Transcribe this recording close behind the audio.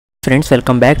Friends,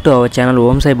 welcome back to our channel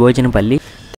OMSAI Bhojanapalli.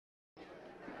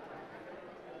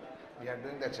 We are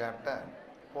doing the chapter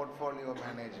Portfolio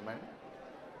Management,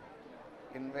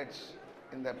 in which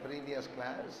in the previous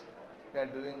class we are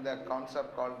doing the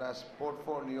concept called as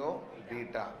Portfolio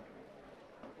Beta.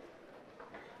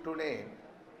 Today,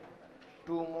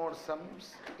 two more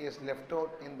sums is left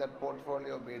out in the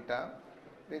Portfolio Beta,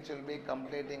 which will be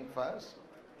completing first.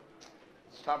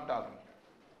 Stop talking.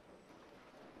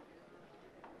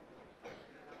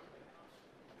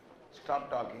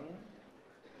 Stop talking.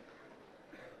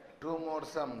 Two more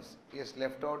sums is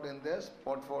left out in this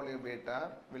Portfolio Beta.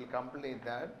 We'll complete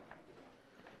that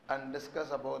and discuss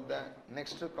about the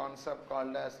next concept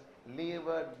called as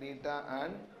levered beta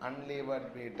and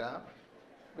unlevered beta,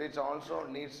 which also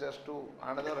leads us to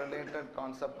another related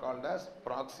concept called as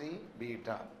proxy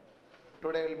beta.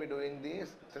 Today we'll be doing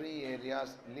these three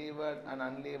areas: levered and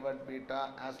unlevered beta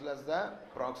as well as the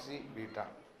proxy beta.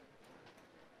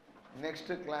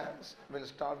 Next class we'll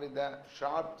start with the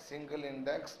sharp single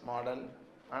index model,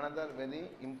 another very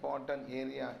important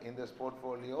area in this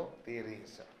portfolio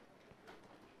theories.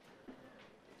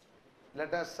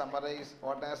 Let us summarize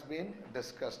what has been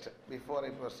discussed before I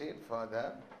proceed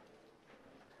further.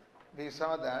 We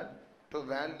saw that to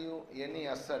value any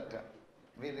asset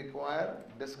we require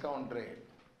discount rate.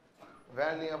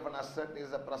 Value of an asset is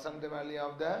the present value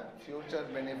of the future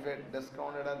benefit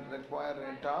discounted and required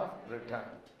rate of return.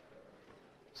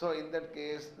 So in that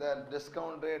case, the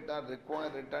discount rate or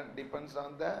required return depends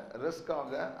on the risk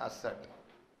of the asset.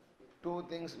 Two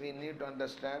things we need to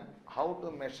understand: how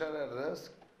to measure a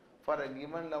risk. For a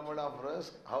given level of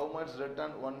risk, how much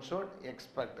return one should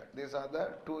expect. These are the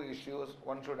two issues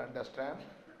one should understand.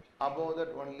 Above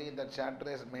that only the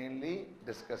chapter is mainly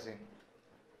discussing.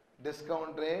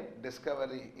 Discount rate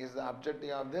discovery is the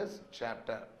objective of this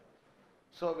chapter.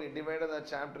 So we divided the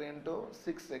chapter into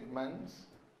 6 segments: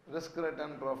 risk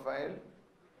return profile,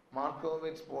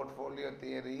 Markowitz portfolio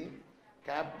theory,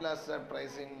 capital asset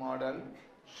pricing model,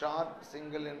 sharp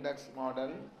single index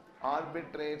model,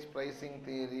 arbitrage pricing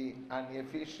theory, and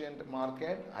efficient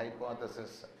market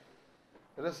hypothesis.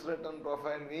 Risk return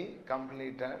profile we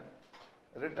completed.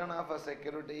 Return of a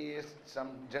security is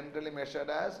generally measured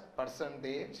as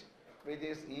percentage, which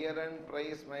is year-end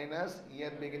price minus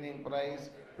year beginning price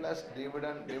plus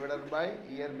dividend divided by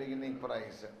year beginning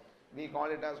price. We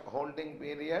call it as holding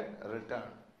period return.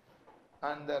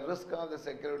 And the risk of the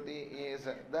security is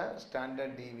the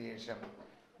standard deviation.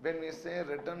 When we say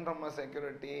return from a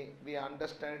security, we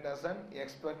understand it as an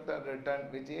expected return,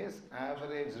 which is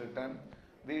average return.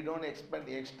 We don't expect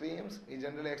extremes, we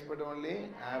generally expect only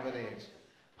average.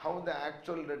 How the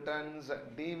actual returns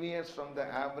deviates from the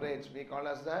average, we call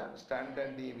as the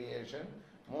standard deviation.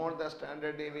 More the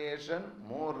standard deviation,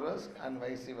 more risk, and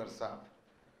vice versa.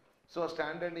 So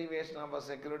standard deviation of a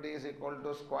security is equal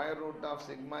to square root of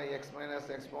sigma x minus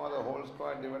x power the whole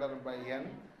square divided by n.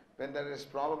 When there is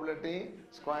probability,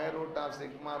 square root of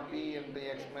sigma p into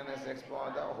x minus x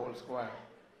power the whole square.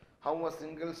 How a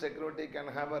single security can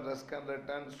have a risk and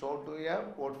return, so to a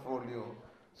portfolio.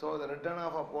 So the return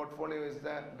of a portfolio is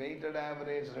the weighted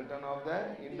average return of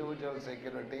the individual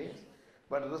securities,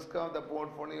 but risk of the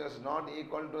portfolio is not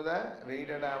equal to the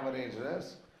weighted average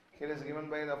risk. It is given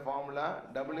by the formula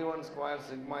W1 square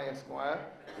sigma x square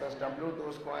plus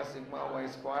W2 square sigma y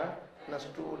square plus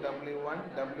 2W1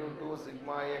 W2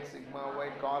 sigma x sigma y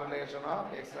correlation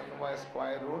of x and y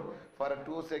square root for a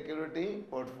 2 security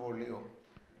portfolio.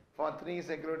 For 3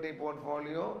 security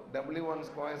portfolio, W1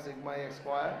 square sigma x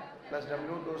square plus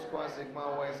W2 square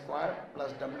sigma y square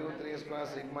plus W3 square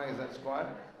sigma z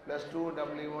square plus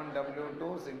 2W1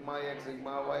 W2 sigma x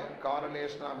sigma y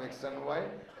correlation of x and y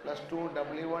plus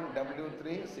 2W1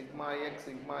 W3 sigma x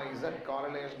sigma z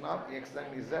correlation of x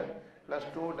and z plus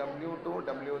 2W2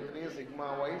 W3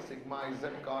 sigma y sigma z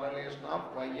correlation of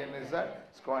y and z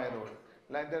square root.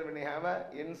 Like that, when you have a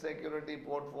n security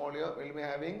portfolio, we will be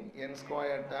having n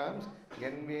square terms,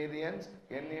 n variance,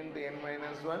 n into n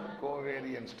minus 1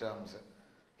 covariance terms.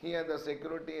 Here the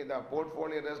security, the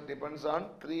portfolio risk depends on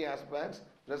 3 aspects: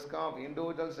 risk of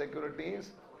individual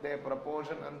securities, their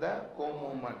proportion, and the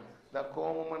co-movement. The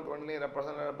co-movement only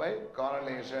represented by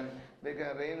correlation. We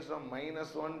can range from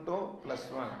 -1 to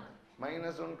 +1.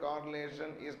 -1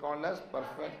 correlation is called as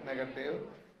perfect negative,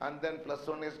 and then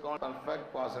 +1 is called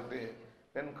perfect positive.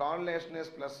 When correlation is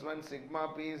 +1, sigma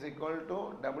p is equal to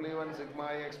W1 sigma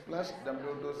x plus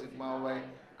W2 sigma y.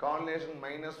 Correlation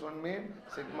 -1 means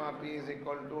sigma p is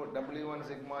equal to W1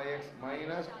 sigma x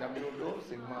minus W2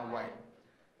 sigma y.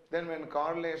 Then when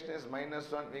correlation is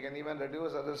 -1, we can even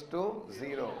reduce others to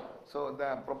 0. So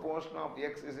the proportion of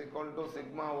x is equal to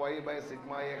sigma y by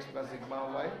sigma x plus sigma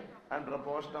y, and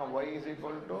proportion of y is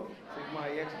equal to sigma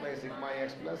x by sigma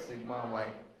x plus sigma y.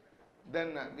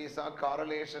 Then we saw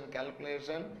correlation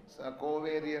calculation, so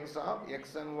covariance of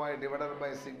x and y divided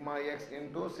by sigma x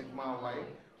into sigma y.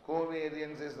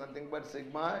 Covariance is nothing but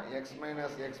sigma x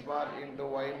minus x bar into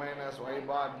y minus y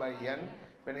bar by n.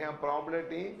 When you have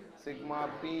probability, sigma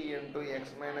p into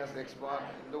x minus x bar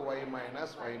into y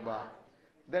minus y bar.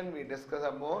 Then we discuss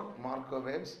about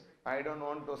Markowitz. I don't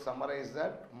want to summarize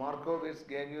that. Markowitz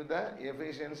gave you the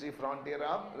efficiency frontier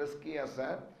of risky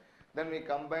asset. Then we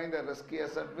combine the risky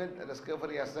asset with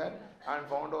risk-free asset and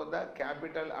found out the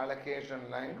capital allocation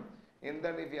line. In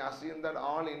that, if you assume that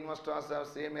all investors have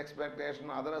same expectation,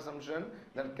 other assumption,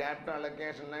 then capital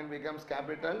allocation line becomes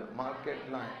capital market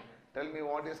line. Tell me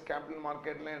what is capital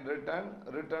market line?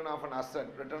 Return of an asset.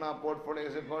 Return of portfolio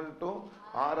is equal to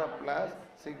RF plus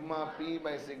sigma P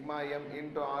by sigma M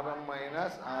into RM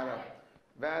minus RF.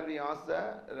 Where we ask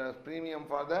the premium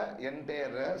for the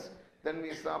entire risk. Then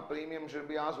we saw premium should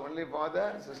be asked only for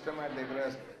the systematic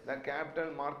risk. The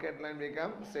capital market line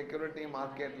becomes security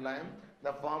market line.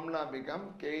 The formula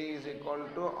becomes K is equal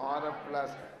to RF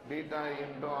plus beta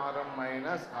into RM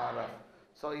minus RF.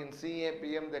 So in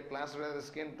CAPM they classify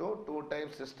risk into two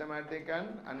types, systematic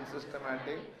and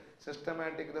unsystematic.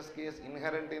 Systematic risk is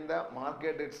inherent in the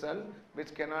market itself,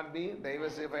 which cannot be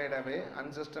diversified away.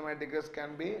 Unsystematic risk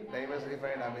can be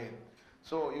diversified away.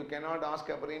 So you cannot ask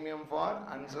a premium for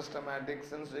unsystematic,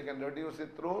 since you can reduce it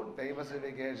through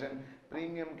diversification.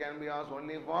 Premium can be asked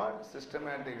only for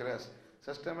systematic risk.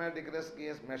 Systematic risk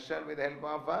is measured with the help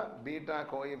of a beta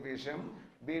coefficient.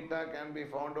 Beta can be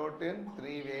found out in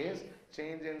three ways: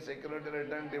 change in security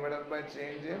return divided by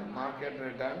change in market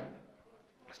return,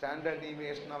 standard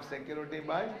deviation of security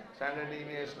by standard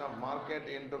deviation of market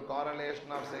into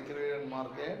correlation of security and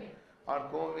market, or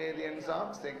covariance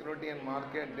of security and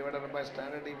market divided by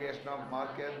standard deviation of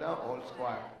market the whole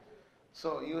square.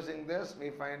 So using this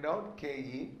we find out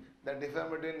KE. The difference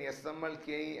between SML,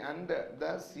 KE and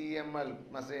the CML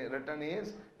return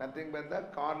is nothing but the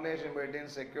correlation between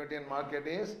security and market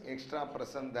is extra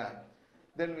present there.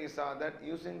 Then we saw that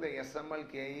using the SML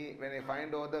KE, when I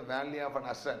find out the value of an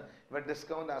asset, if I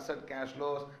discount the asset cash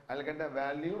flows, I'll get a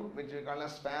value which we call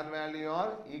as fair value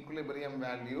or equilibrium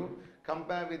value.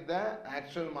 Compare with the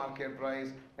actual market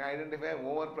price, identify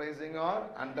overpricing or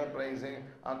underpricing,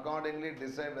 accordingly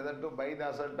decide whether to buy the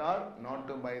asset or not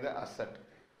to buy the asset.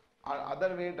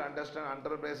 Other way to understand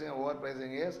underpricing and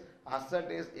overpricing is,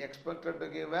 asset is expected to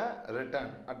give a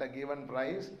return at a given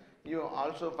price. You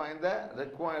also find the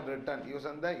required return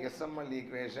using the SML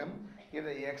equation. If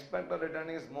the expected return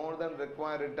is more than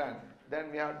required return,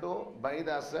 then we have to buy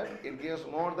the asset. It gives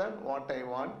more than what I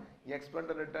want.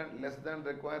 Expected return less than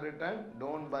required return,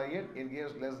 don't buy it. It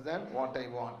gives less than what I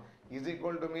want. Is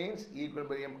equal to means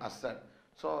equilibrium asset.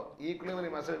 So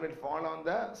equilibrium asset will fall on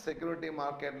the security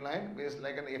market line, which is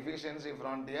like an efficiency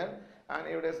frontier, and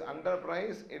if it is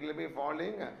underpriced, it will be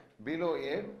falling below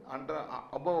it,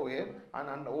 above it,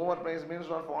 and overpriced means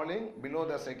for falling below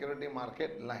the security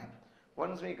market line.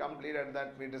 Once we completed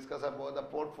that, we discuss about the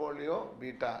portfolio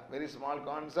beta. Very small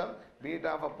concept.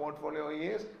 Beta of a portfolio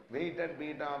is weighted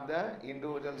beta of the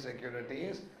individual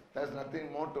securities. There is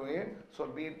nothing more to it. So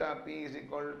beta P is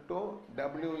equal to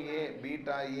WA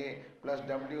beta A plus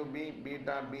WB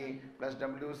beta B plus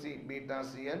WC beta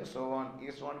C and so on.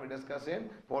 Each one we discuss in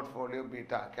portfolio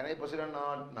beta. Can I proceed or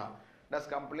not? No. Let's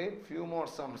complete few more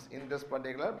sums in this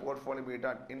particular portfolio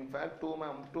beta. In fact, two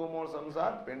more sums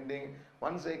are pending.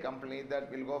 Once I complete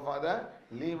that, we'll go for the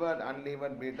levered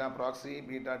unlevered beta proxy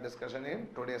beta discussion in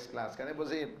today's class. Can I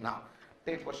proceed? Now,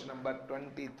 take question number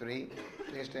 23.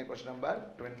 Please take question number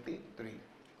 23.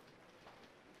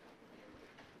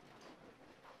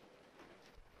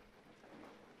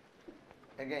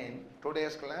 Again,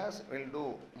 today's class will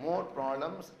do more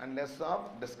problems and less of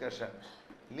discussion.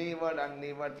 Levered,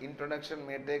 unlevered introduction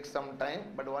may take some time,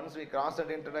 but once we cross that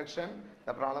introduction,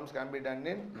 the problems can be done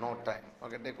in no time.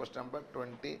 Okay, take question number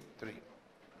 23.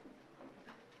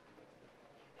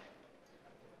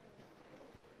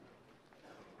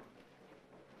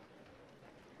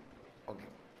 Okay.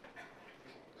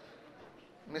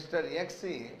 Mr. X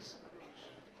is,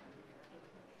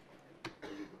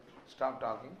 stop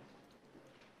talking.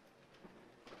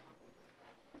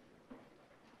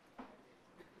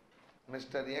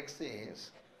 Mr. X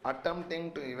is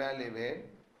attempting to evaluate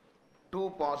two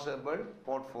possible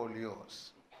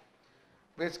portfolios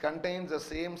which contains the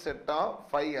same set of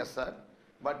 5 assets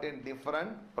but in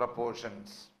different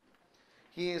proportions.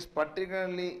 He is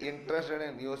particularly interested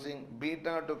in using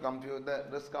beta to compute the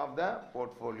risk of the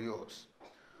portfolios.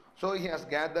 So he has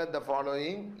gathered the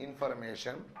following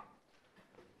information.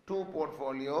 Two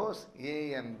portfolios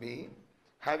A and B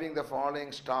having the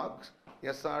following stocks: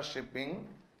 SR Shipping,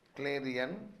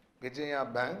 Clarion, Vijaya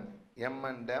Bank,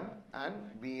 M&M and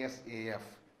BSAF.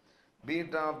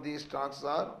 Beta of these stocks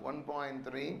are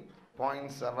 1.3,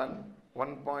 0.7,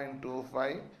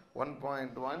 1.25,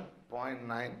 1.1,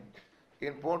 0.9.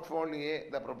 In portfolio A,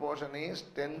 the proportion is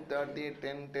 10, 30,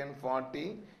 10, 10,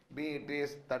 40. B, it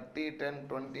is 30, 10,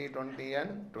 20, 20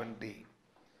 and 20.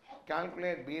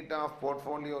 Calculate beta of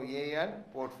portfolio A and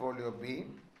portfolio B.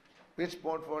 Which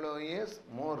portfolio is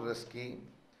more risky?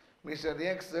 Mr.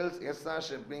 X sells SR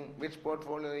Shipping. Which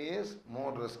portfolio is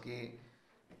more risky?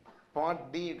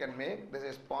 Part D you can make. This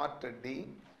is part D.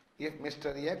 If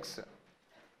Mr. X,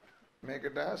 make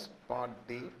it as part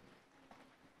D.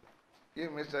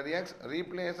 If Mr. X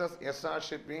replaces SR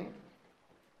Shipping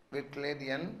with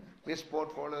Clarion, which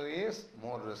portfolio is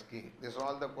more risky? This is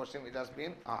all the question which has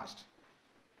been asked.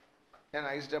 An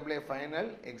ISWA final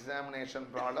examination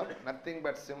problem, nothing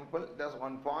but simple. Just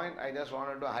one point I just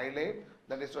wanted to highlight.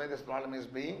 That is why this problem is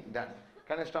being done.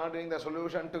 Can I start doing the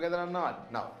solution together or not?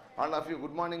 Now, all of you,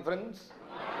 good morning, friends.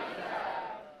 Good morning,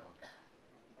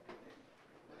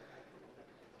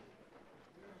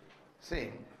 sir.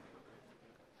 See,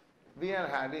 we are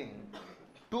having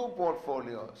two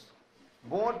portfolios.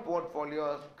 Both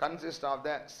portfolios consist of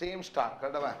the same stock.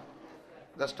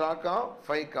 The stock of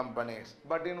 5 companies,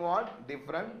 but in what?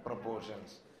 Different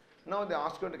proportions. Now they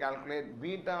ask you to calculate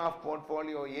beta of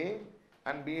portfolio A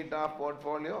and beta of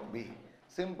portfolio B.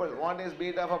 Simple. What is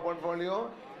beta of a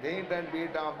portfolio? Weighted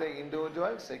beta of the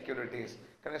individual securities.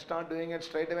 Can I start doing it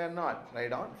straight away or not?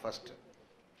 Write down first.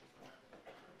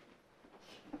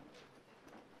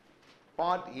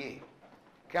 Part A.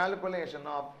 Calculation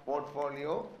of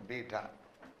portfolio beta.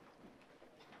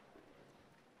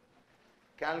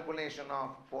 Calculation of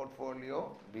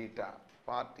portfolio beta.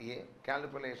 Part A.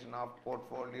 Calculation of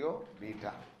portfolio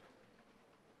beta.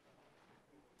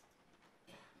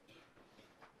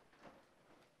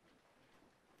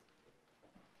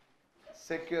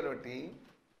 Security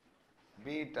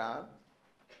beta,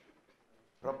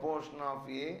 proportion of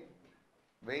A,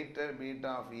 weighted beta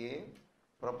of A,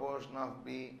 proportion of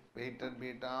B, weighted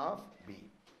beta of B.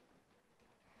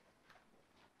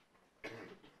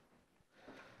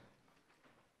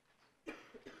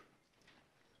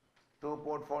 Two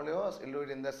portfolios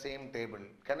included in the same table.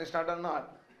 Can you start or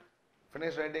not?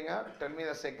 Finish writing up. Tell me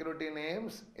the security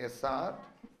names. SR,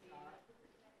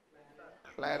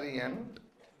 Clarion,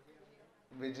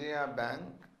 Vijaya Bank,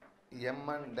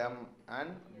 M&M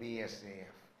and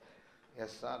BSAF.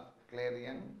 SR,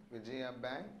 Clarion, Vijaya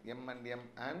Bank, M&M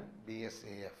and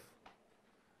BSAF.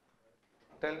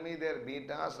 Tell me their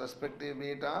betas, respective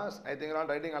betas. I think you are all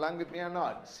writing along with me or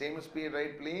not? Same speed,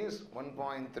 right please?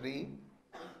 1.3.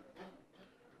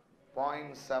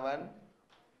 0.7,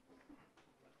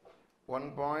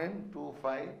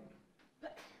 1.25,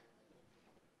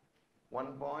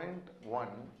 1.1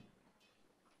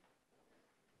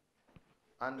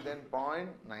 and then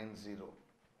 0.90.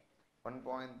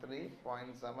 1.3,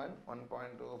 0.7,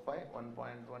 1.25,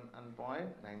 1.1 and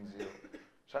 0.90.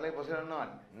 Shall I proceed or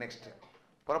not? Next.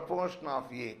 Proportion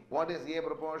of A. What is A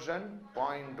proportion?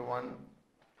 0.1,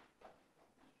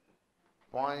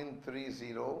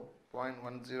 0.30, 0.10,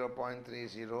 0.30,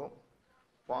 0.10,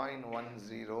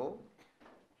 0.10,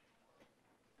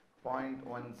 0.10,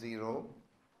 0.40,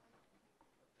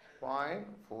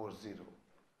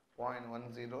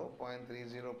 0.10,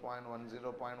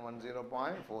 0.30,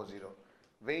 0.10, 0.40.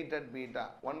 Weighted beta.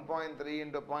 1.3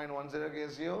 into 0.10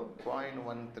 gives you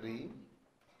 0.13.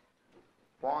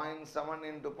 0.7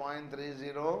 into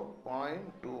 0.30,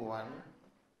 0.21.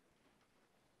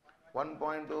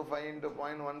 1.25 into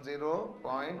 0.10,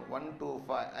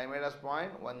 0.125. I made as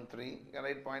 0.13. You can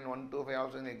write 0.125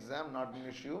 also in the exam, not an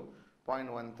issue.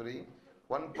 0.13.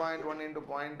 1.1 into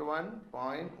 0.1,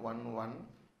 0.11.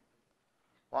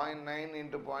 0.9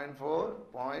 into 0.4,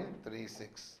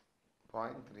 0.36.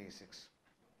 0.36.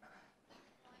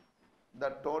 The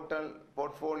total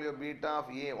portfolio beta of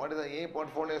A. What is the A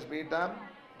portfolio's beta?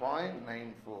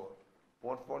 0.94.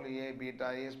 Portfolio A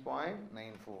beta is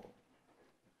 0.94.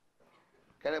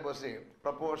 Can I proceed?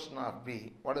 Proportion of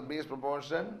B. What is B's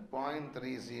proportion?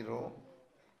 0.30,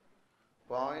 0.10,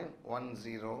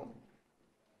 0.20,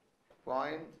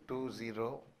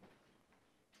 0.20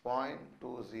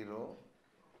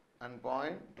 and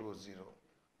 0.20.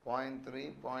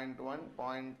 0.3, 0.1,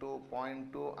 0.2,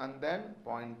 0.2 and then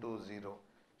 0.20.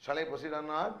 Shall I proceed or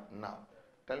not? Now.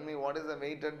 Tell me what is the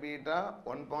weighted beta?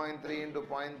 1.3 into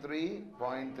 0.3,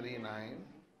 0.39.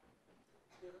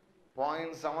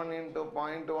 0.7 into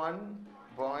 0.1,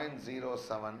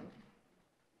 0.07.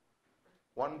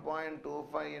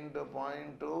 1.25 into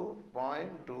 0.2,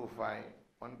 0.25.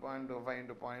 1.25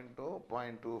 into 0.2,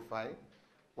 0.25.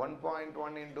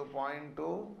 1.1 into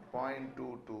 0.2,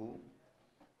 0.22.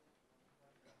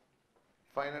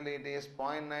 Finally, it is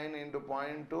 0.9 into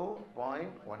 0.2,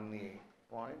 0.18.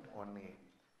 0.18.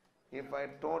 If I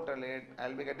total it, I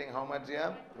will be getting how much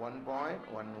here?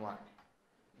 1.11.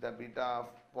 The beta of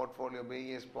portfolio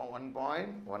B is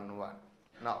 1.11.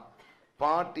 Now,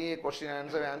 part A question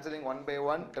answer, answering one by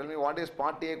one. Tell me what is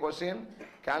part A question?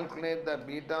 Calculate the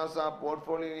betas of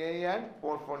portfolio A and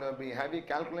portfolio B. Have you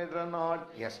calculated or not?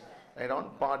 Yes. Write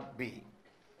on part B.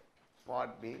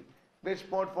 Part B. Which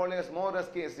portfolio is more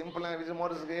risky? Simple and which is more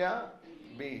risky here?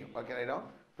 B. Okay, write down.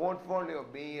 Portfolio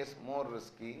B is more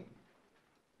risky.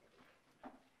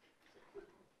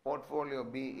 Portfolio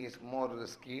B is more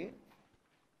risky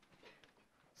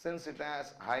since it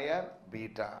has higher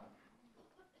beta.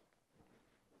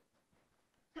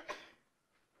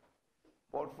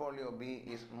 Portfolio B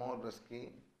is more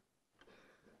risky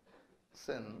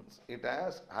since it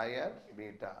has higher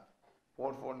beta.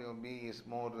 Portfolio B is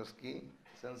more risky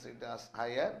since it has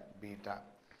higher beta.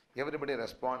 Everybody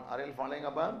respond. Are you following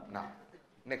above? Now,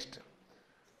 next.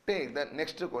 Take the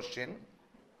next question.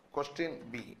 Question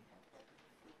B.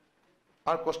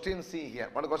 Or question C here.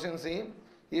 What question C?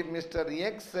 If Mr.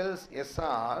 X sells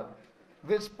SR,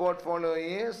 which portfolio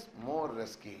is more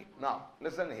risky? Now,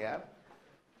 listen here.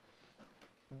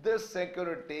 This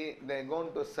security they are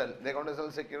going to sell. They are going to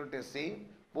sell security C,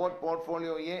 both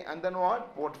portfolio A and then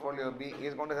what? Portfolio B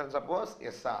is going to sell, suppose,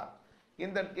 SR.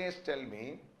 In that case, tell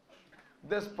me,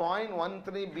 this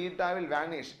 0.13 beta will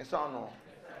vanish. Yes or no?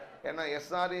 And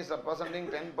SR is representing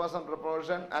 10%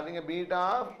 proportion, having a beta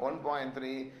of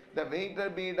 1.3. The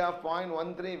weighted beta of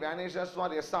 0.13 vanishes for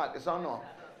SR. Yes or no?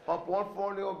 For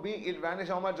portfolio B, it vanishes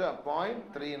how much?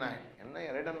 0.39.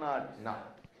 Written or not? No.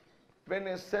 When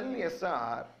I sell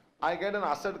SR, I get an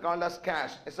asset called as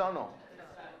cash. Yes or no?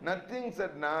 Nothing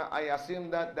said now. I assume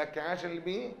that the cash will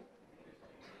be,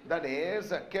 that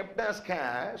is, kept as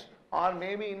cash or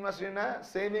maybe invested in a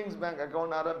savings bank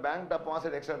account or a bank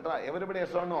deposit, etc. Everybody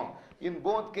yes or no? In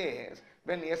both cases,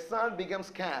 when SR becomes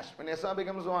cash, when SR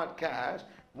becomes what? Cash,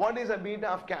 what is the beta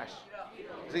of cash?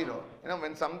 Zero.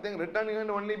 When something written in,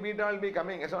 only beta will be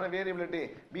coming. It's not a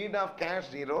variability. Beta of cash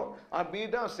 0 or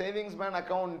beta of savings bank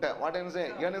account. What I can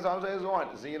say? Earnings also is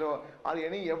what? 0. Or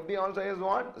any FD also is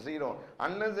what? 0.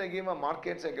 Unless they give a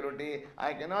market security,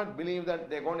 I cannot believe that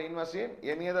they are going to invest in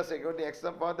any other security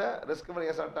except for the risk-free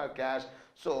asset or cash.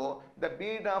 So the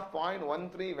beta of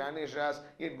 0.13 vanishes.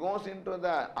 It goes into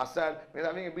the asset with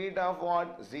having a beta of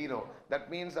what? 0. That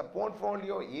means the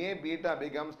portfolio A beta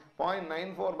becomes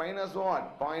 0.94 minus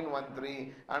what?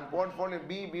 0.13. And portfolio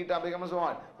B beta becomes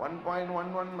what?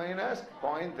 1.11 minus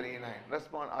 0.39.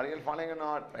 Respond. Are you following or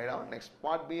not? Right on. Next.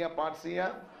 Part B or part C?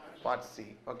 Part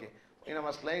C. Okay. In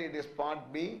our slide it is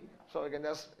part B. So we can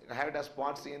just have it as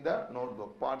part C in the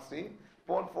notebook. Part C.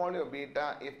 Portfolio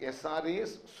beta if SR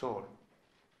is sold.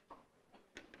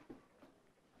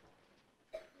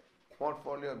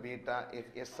 Portfolio beta if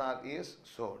SR is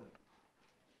sold.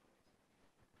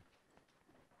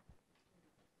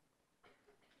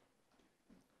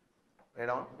 Write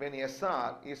down. When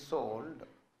SR is sold,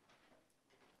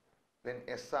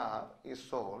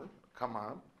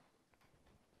 comma,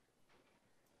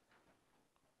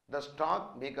 the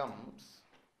stock becomes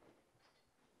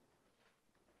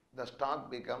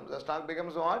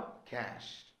what?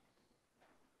 Cash.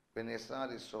 When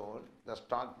SR is sold, the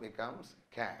stock becomes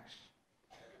cash.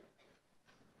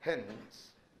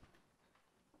 Hence,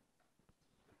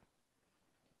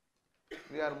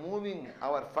 we are moving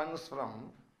our funds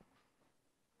from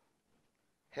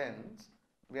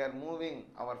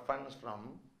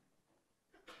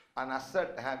an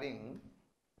asset having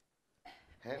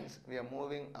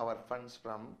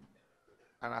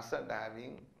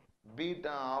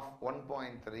beta of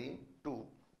 1.3 to,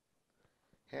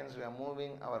 hence we are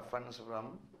moving our funds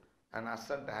from an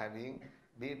asset having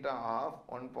beta of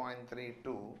 1.3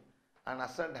 to an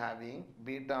asset having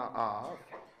beta of,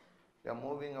 we are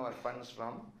moving our funds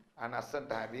from an asset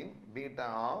having beta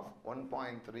of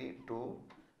 1.3 to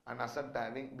an asset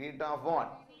having beta of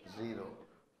what? 0.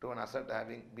 To an asset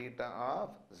having beta of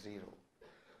 0.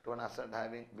 To an asset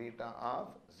having beta of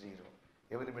 0.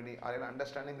 Everybody, are you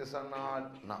understanding this or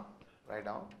not? Now, write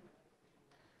down.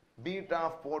 Beta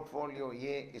of portfolio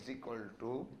A is equal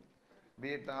to,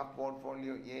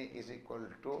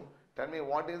 tell me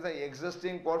what is the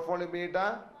existing portfolio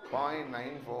beta?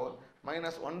 0.94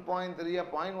 minus 1.3 or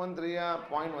 0.13 or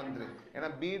 0.13.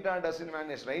 And beta doesn't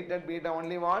vanish. Right at beta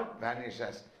only what?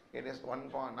 Vanishes. It is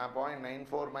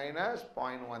 0.94 minus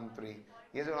 0.13.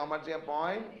 Is it how much here?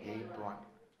 0.81.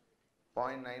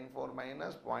 0.94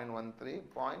 minus 0.13,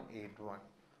 0.81.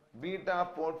 Beta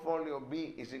portfolio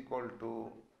B is equal to,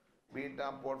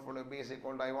 beta portfolio B is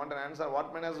equal to, I want an answer,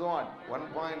 what minus what?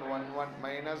 1.11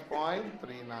 minus 0.39.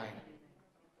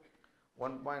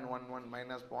 1.11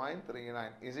 minus 0.39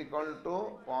 is equal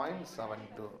to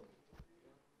 0.72.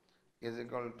 Is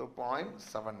equal to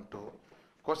 0.72.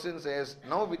 Question says,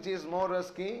 now which is more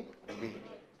risky? B.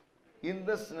 In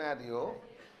this scenario,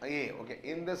 A, okay,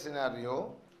 in this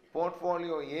scenario,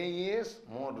 portfolio A is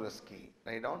more risky.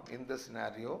 Write down, in this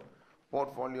scenario,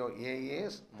 portfolio A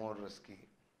is more risky.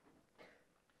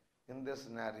 In this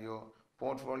scenario,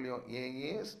 portfolio A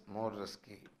is more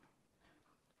risky.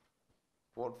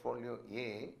 Portfolio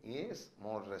A is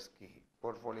more risky.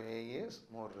 Portfolio A is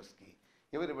more risky.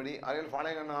 Everybody, are you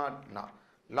following or not? No.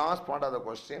 Last part of the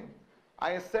question.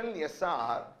 I sell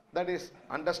SR, that is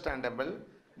understandable,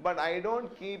 but I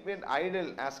don't keep it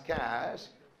idle as cash.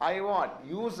 I what?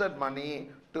 Use that money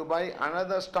to buy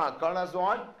another stock called as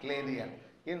what? Clarion.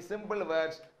 In simple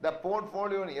words, the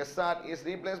portfolio in SR is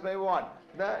replaced by what?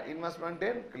 The investment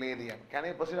in Clarion. Can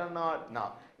I proceed or not?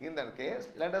 Now, in that case,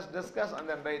 let us discuss on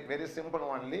that right. Very simple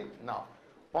only. Now,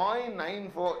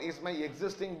 0.94 is my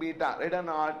existing beta. Right or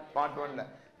not? Part 1.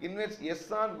 In which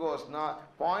SR goes now,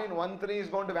 0.13 is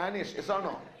going to vanish. Yes or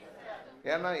no?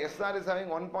 Yeah, SR is having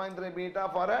 1.3 beta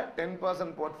for a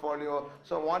 10% portfolio.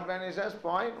 So what vanishes?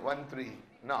 0.13.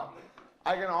 Now,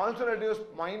 I can also reduce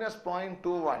minus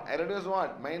 0.21. I reduce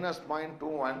what? Minus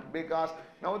 0.21 because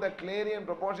now the Clarion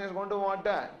proportion is going to what?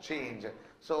 Change.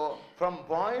 So from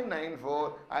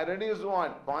 0.94, I reduce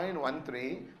what?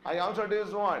 0.13. I also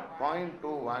reduce what?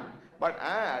 0.21. But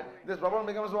add, this problem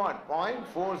becomes what?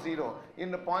 0.40. In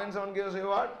the 0.7 gives you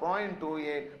what?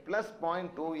 0.28 plus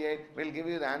 0.28 will give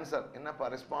you the answer.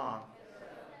 Innapa, respond.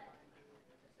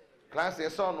 Class,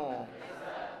 yes or no?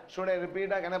 Yes, should I repeat?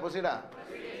 Can I proceed?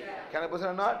 Can I proceed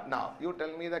or not? Now, you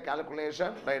tell me the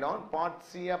calculation. Write down part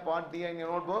C or part D in your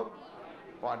notebook?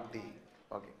 Part D.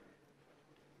 Okay.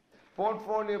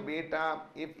 Portfolio beta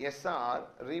if SR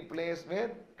replaced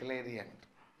with Clarion.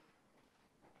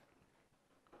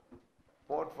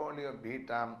 Portfolio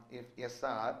beta if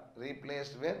SR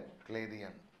replaced with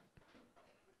Clarion.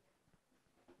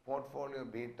 Portfolio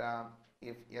beta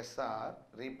if SR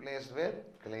replaced with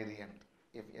Clarion.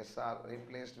 If SR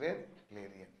replaced with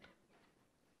Clarion.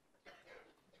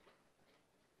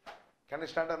 Can I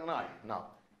start or not? Now,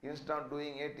 instead of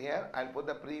doing it here, I'll put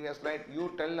the previous slide.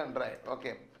 You tell and write.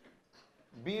 Okay.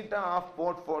 Beta of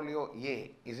portfolio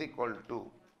A is equal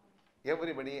to,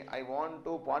 everybody, I want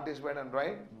to participate and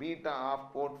write beta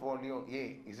of portfolio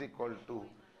A is equal to,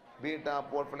 beta of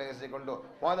portfolio is equal to,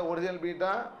 for the original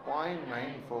beta,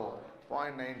 0.94.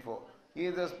 0.94.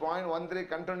 Is this 0.13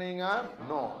 continuing or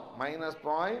no? Minus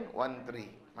 0.13.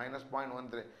 Minus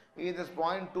 0.13. Is this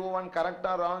 0.21 correct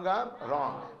or wrong or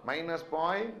wrong? Minus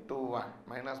 0.21.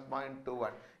 Minus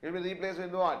 0.21. It will be replaced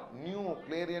with what? New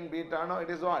Clarion beta. No, it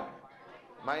is what?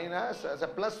 Minus as a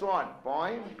plus what?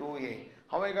 0.28.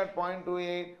 How I got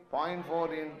 0.28?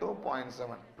 0.4 into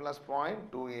 0.7 plus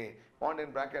 0.28. Point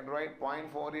in bracket right?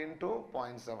 0.4 into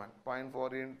 0.7.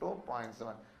 0.4 into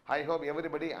 0.7. I hope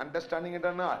everybody understanding it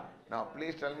or not. Now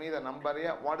please tell me the number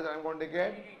here. What is I am going to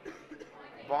get?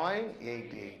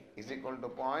 0.88 is equal to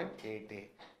 0.88.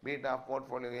 Beta of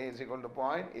portfolio A is equal to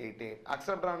 0.88.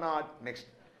 Accept or not? Next.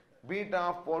 Beta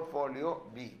of portfolio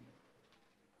B.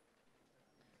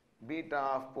 Beta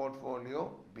of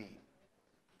portfolio B.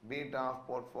 Beta of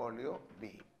portfolio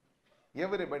B.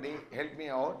 Everybody help me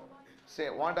out. Say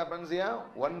what happens here?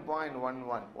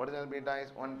 1.11. What is the beta is?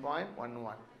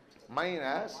 1.11.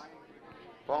 Minus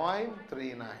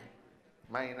 0.39.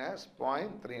 Minus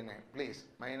 0.39. Please.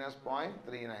 Minus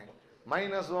 0.39.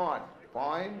 Minus what?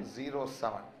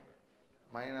 0.07.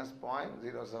 Minus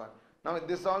 0.07. Now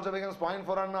this also becomes 0.4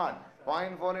 or not?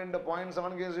 0.4 into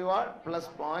 0.7 gives you what? Plus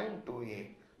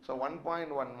 0.28. So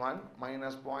 1.11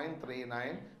 minus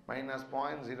 0.39 minus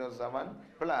 0.07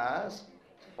 plus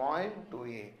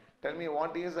 0.28. Tell me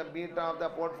what is the beta of the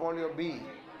portfolio B?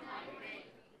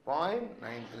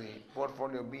 0.93.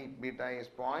 Portfolio B beta is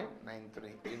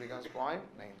 0.93. It becomes 0.93.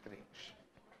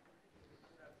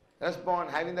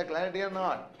 Respond. Having the clarity or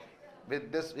not?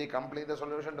 With this we complete the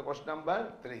solution to question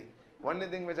number 3. Only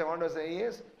thing which I want to say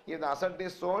is, if the asset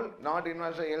is sold, not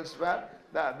invested elsewhere,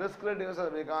 the risk reduces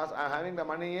because I am having the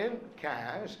money in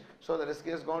cash, so the risk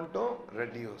is going to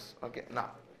reduce. Okay,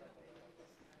 now.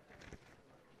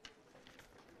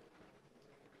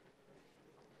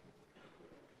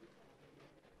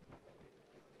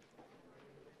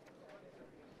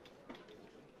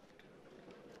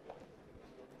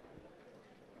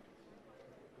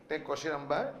 Take question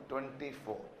number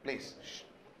 24, please.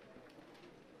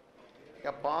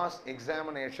 A past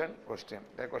examination question.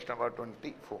 Take question number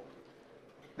 24.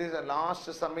 This is the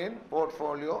last sum in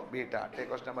portfolio beta. Take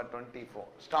question number 24.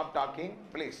 Stop talking,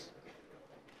 please.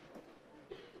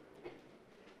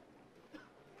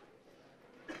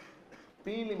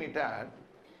 P Limited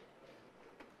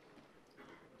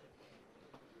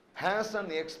has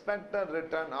an expected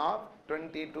return of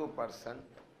 22%.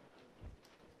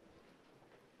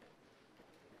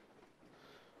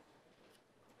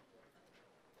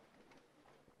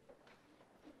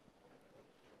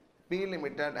 P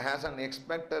Limited has an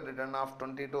expected return of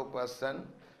 22%,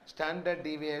 standard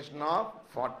deviation of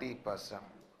 40%.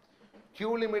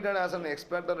 Q Limited has an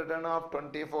expected return of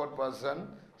 24%,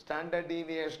 standard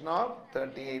deviation of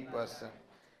 38%.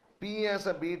 P has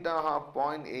a beta of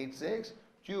 0.86,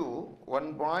 Q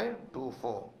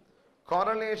 1.24.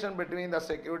 Correlation between the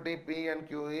security P and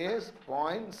Q is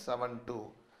 0.72.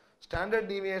 Standard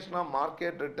deviation of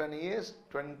market return is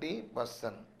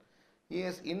 20%. He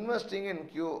is investing in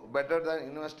Q better than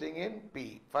investing in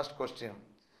P. First question.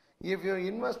 If you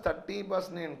invest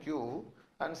 30% in Q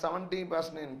and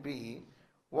 70% in P,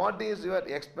 what is your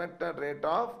expected rate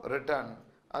of return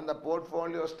and the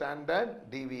portfolio standard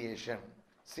deviation?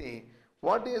 See,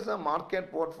 what is the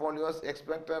market portfolio's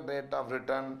expected rate of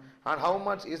return and how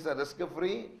much is the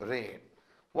risk-free rate?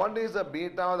 What is the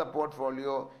beta of the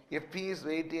portfolio if P's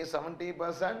weight is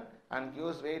 70% and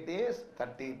Q's weight is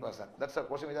 30%? That's a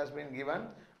question which has been given.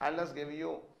 I'll just give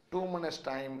you 2 minutes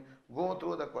time. Go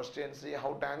through the question, see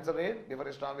how to answer it before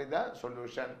you start with the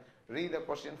solution. Read the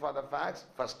question for the facts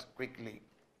first, quickly.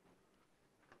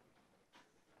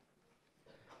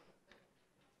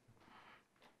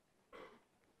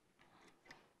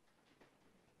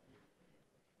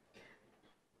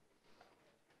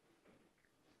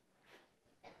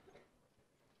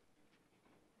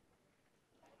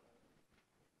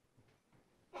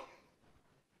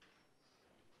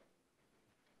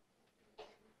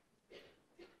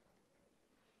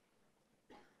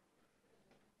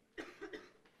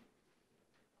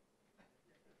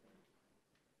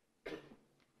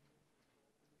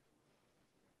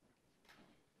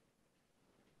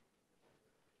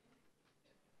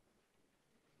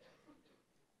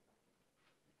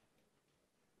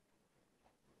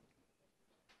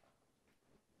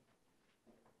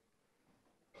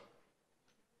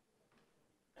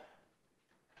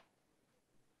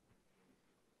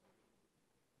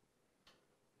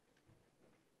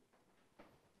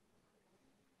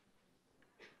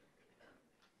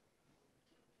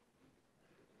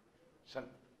 Son,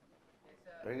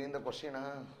 reading the question,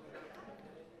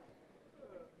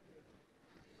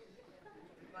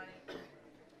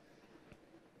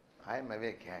 I am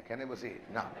awake. Can you see it?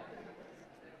 Now,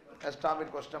 let's start with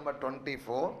question number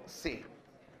 24. See,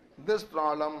 this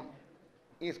problem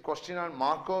is question on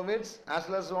Markowitz as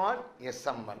well as what?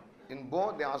 SML. In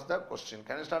both they ask the question.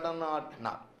 Can you start or not?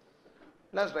 Now,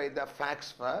 let's write the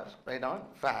facts first. Write down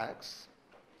facts.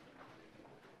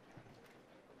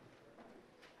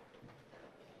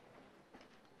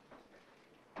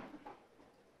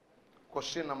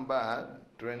 Question number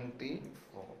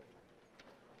 24.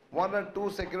 What are two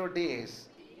securities?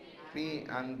 P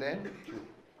and then Q.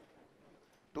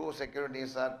 Two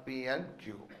securities are P and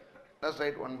Q. Let's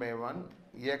write one by one.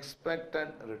 Expected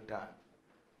return.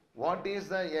 What is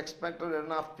the expected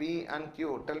return of P and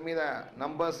Q? Tell me the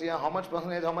numbers here. How much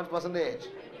percentage? How much percentage?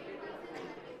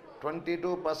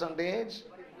 22 percentage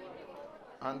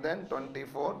and then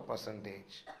 24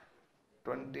 percentage.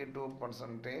 22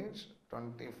 percentage,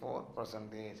 24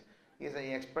 percentage is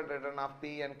the expected return of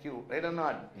P and Q. Right or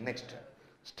not? Next.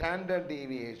 Standard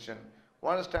deviation.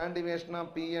 What is standard deviation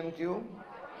of P and Q?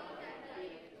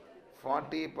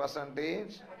 40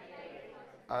 percentage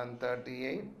and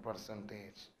 38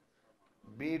 percentage.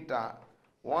 Beta.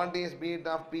 What is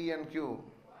beta of P and Q?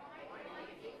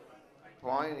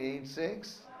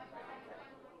 0.86,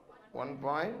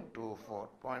 1.24.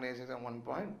 0.86 and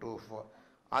 1.24.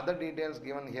 Other details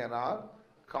given here are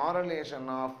correlation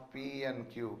of P and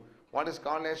Q. What is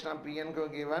correlation of P and Q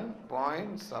given?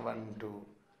 0.72.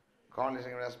 Correlation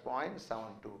given as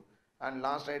 0.72. And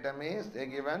last item is they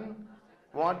given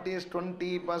what is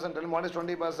 20%. Tell me what is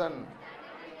 20%?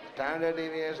 Standard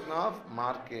deviation of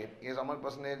market is how much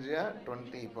percentage here?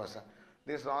 20%.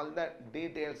 These are all the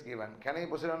details given. Can I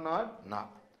proceed or not? No.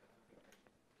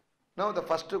 Now the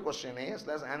first question is,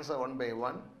 let's answer one by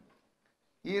one.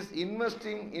 Is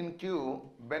investing in Q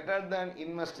better than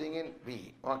investing in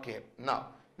P? Okay. Now,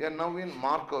 we are now in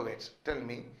Markowitz. Tell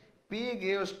me, P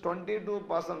gives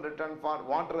 22% return for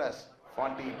what rest?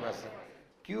 40%.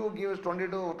 Q gives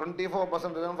 24%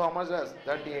 return for how much less?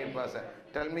 38%.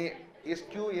 Tell me, is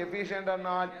Q efficient or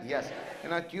not? Yes.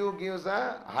 Q gives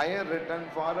a higher return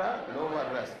for a lower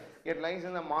risk. It lies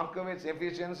in the Markowitz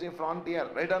efficiency frontier,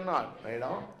 right or not? Right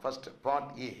now, first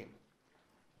part A.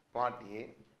 Part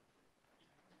A.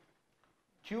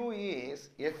 Q is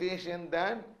efficient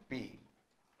than P.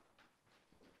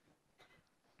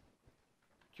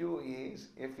 Q is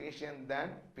efficient than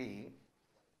P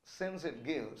since it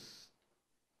gives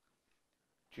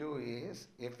Q is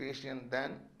efficient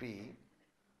than P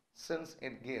since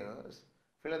it gives,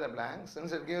 fill in the blank,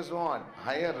 since it gives what?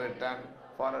 Higher return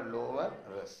for a lower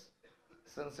risk.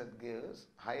 Since it gives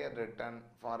higher return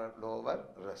for a lower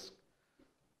risk.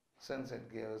 Since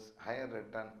it gives higher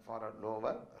return for a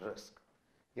lower risk.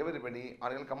 Everybody,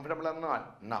 are you comfortable or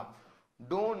not? Now,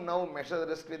 don't now measure the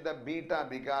risk with the beta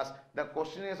because the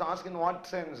question is asked in what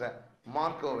sense?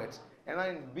 Markowitz. And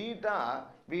in beta,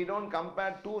 we don't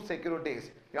compare two securities.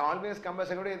 We always compare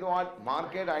security with what?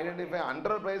 Market identify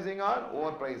underpricing or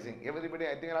overpricing. Everybody,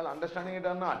 I think you are all understanding it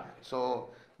or not. So,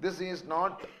 this is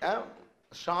not a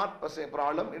sharp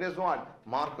problem. It is what?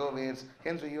 Markowitz.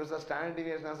 Hence, we use the standard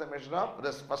deviation as a measure of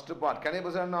risk. First part. Can you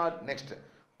present or not? Next.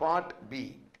 Part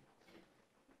B.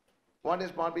 What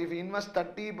is part B? If we invest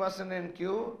 30% in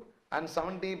Q and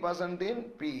 70% in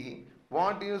P,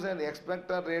 what is the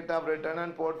expected rate of return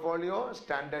on portfolio?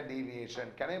 Standard deviation.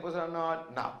 Can I put or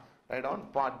not? Now, write down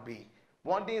part B.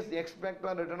 What is the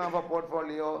expected return of a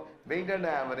portfolio? Weighted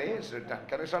average return.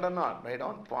 Can I start or not? Write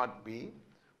down part B.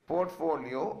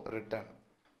 Portfolio return.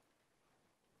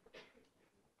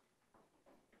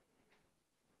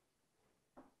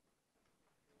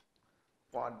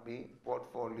 Part B.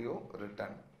 Portfolio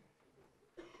return.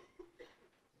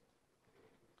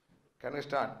 Can we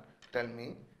start? Tell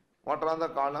me. What are the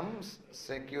columns?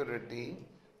 Security,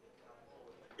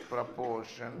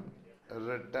 proportion,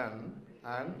 return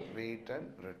and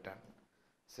weighted return.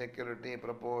 Security,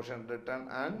 proportion, return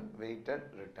and weighted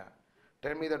return.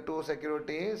 Tell me the two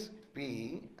securities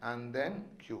P and then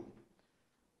Q.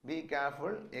 Be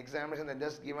careful. Examination they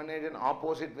just given it in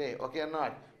opposite way. Okay or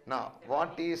not? Now,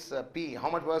 what is P? How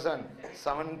much percent?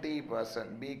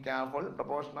 70%. Be careful.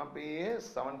 Proportion of P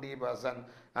is 70%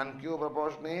 and Q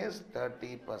proportion is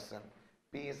 30%.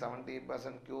 P is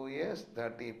 70%, Q is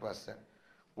 30%.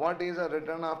 What is the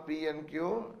return of P and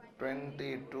Q?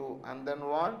 22 and then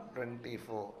what?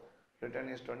 24. Return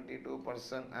is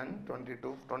 22% and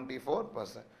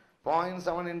 24%.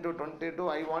 0.7 into 22,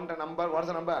 I want a number. What's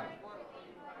the number?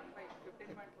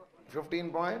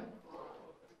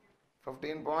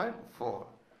 15.4.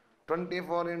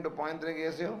 24 into 0.3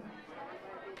 gives you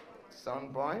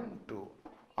 7.2.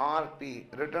 RP,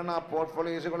 return of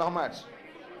portfolio is equal to how much?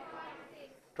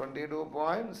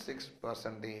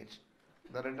 22.6%.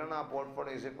 The return of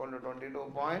portfolio is equal to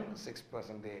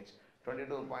 22.6%.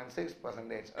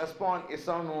 22.6%. Respond yes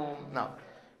or no.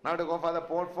 Now to go for the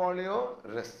portfolio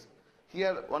risk.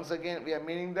 Here once again we are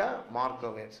meaning the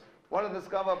Markowitz. What is the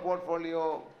risk of a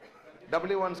portfolio?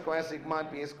 W1 square sigma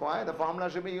P square. The formula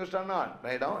should be used or not?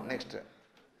 Write down. Next.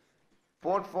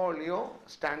 Portfolio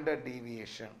standard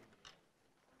deviation.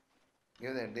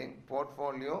 Give the heading.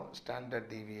 Portfolio standard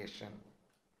deviation.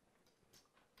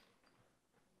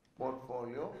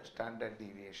 Portfolio standard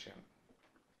deviation.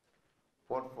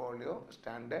 Portfolio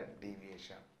standard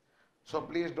deviation. So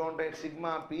please don't write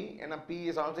sigma P, and a P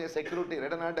is also a security,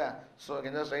 right or not? So you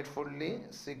can just write fully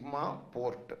sigma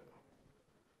port.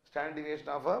 Standard deviation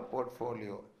of a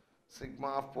portfolio. Sigma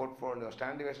of portfolio.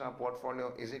 Standard deviation of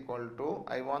portfolio is equal to,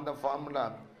 I want the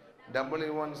formula,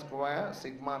 W1 square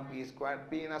sigma P square.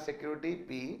 P in a security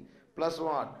P plus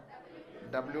what?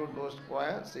 W2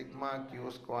 square sigma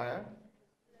Q square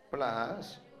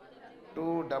plus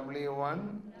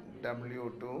 2W1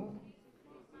 W2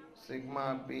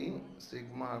 sigma P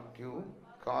sigma Q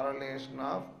correlation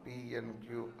of P and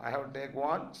Q. I have to take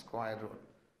what? Square root.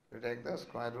 You take the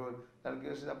square root. That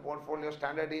gives you the portfolio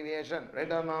standard deviation.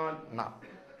 Right or not? No.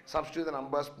 Substitute the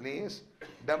numbers please.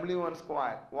 W1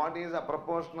 square. What is the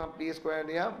proportion of P squared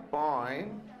here?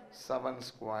 0.7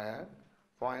 square.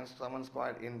 0.7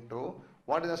 square into.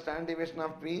 What is the standard deviation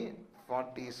of P?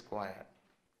 40 square.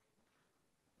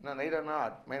 No, right or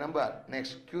not? My number.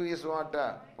 Next. Q is what?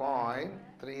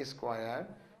 0.3 square.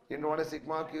 Into what is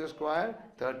sigma Q square?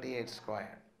 38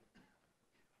 square.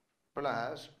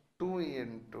 Plus 2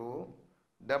 into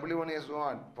W1 is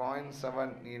what?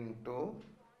 0.7 into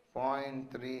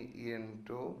 0.3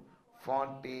 into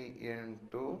 40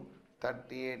 into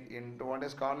 38 into what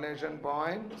is correlation?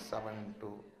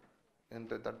 0.72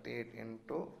 into 38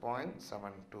 into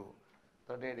 0.72.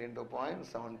 38 into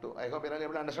 0.72. I hope you are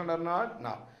able to understand or not?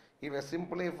 Now, If I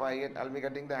simplify it, I'll be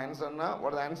getting the answer now.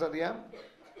 What is the answer here?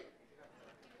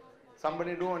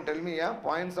 Somebody do and tell me, yeah?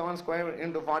 0.7 square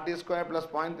into 40 square plus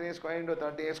 0.3 square into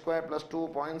 38 square plus 2,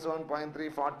 0.7,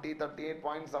 0.3, 40,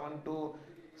 38.72.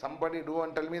 Somebody do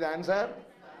and tell me the answer.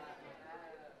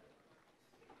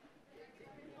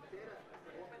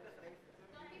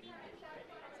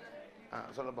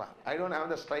 I don't have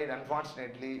the slide,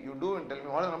 unfortunately. You do and tell me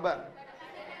what is the number?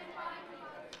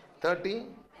 30?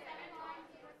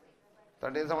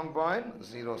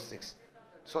 37.06.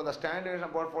 So the standard deviation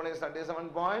portfolio is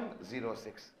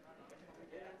 37.06.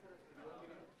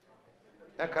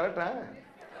 Yeah, correct, huh?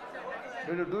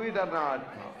 Did you do it or not?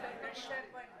 No.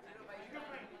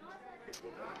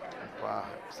 Wow,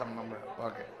 some number.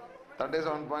 Okay.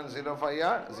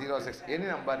 37.05 or 06. Any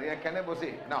number. Yeah, can I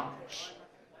proceed? Now.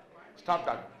 Stop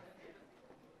talking.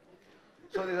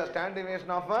 So this is a standard deviation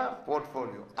of a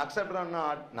portfolio. Accept or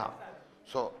not? Now.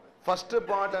 So first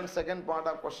part and second part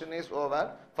of question is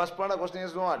over. First part of question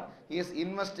is what? He is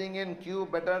investing in Q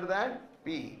better than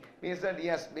P. He said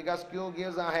yes, because Q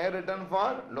gives a higher return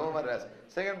for lower risk.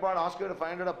 Second part asks you to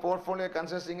find out a portfolio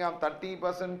consisting of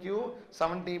 30% Q,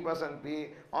 70%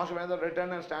 P. Asks whether the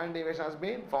return and standard deviation has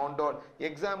been found out.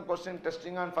 Exam question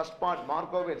testing on first part,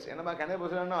 Markowitz. Can I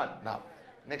proceed or not? Now.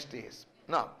 Next is,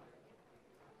 now,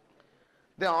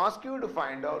 they ask you to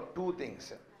find out two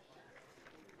things.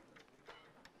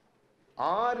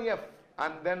 RF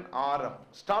and then RM.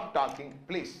 Stop talking,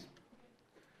 please.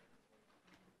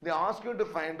 They ask you to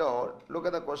find out, look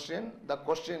at the question. The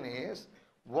question is,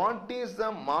 what is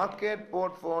the market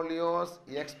portfolio's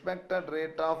expected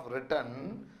rate of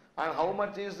return and how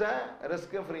much is the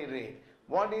risk-free rate?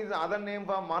 What is the other name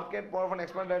for market portfolio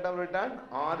expected rate of return?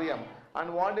 RM.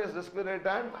 And what is risk-free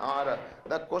return? RF.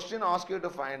 The question asks you to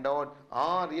find out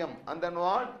RM and then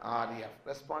what? RF.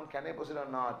 Respond, can I proceed or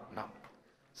not? No.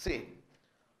 See,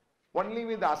 only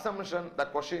with the assumption the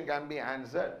question can be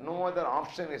answered. No other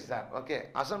option is there. Okay.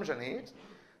 Assumption is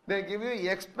they give you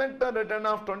expected return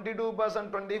of 22%,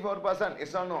 24%.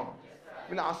 Yes or no?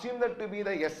 We'll assume that to be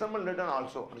the SML return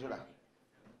also.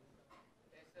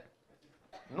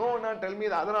 No, tell me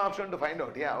the other option to find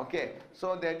out. Yeah, okay.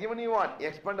 So they are giving you what?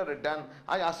 Expected return.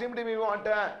 I assume to be what?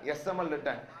 SML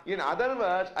return. In other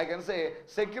words, I can say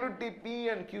security P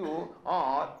and Q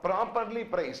are properly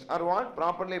priced. Or what?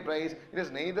 Properly priced. It is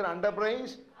neither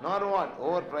underpriced nor what?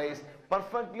 Overpriced.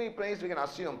 Perfectly priced, we can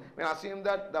assume. We can assume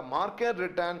that the market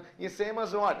return is same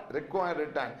as what? Required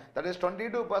return. That is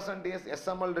 22% is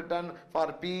SML return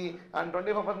for P and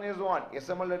 24% is what?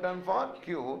 SML return for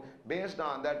Q. Based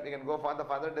on that, we can go for the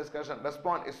further discussion.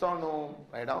 Respond, yes or no?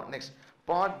 Write down. Next.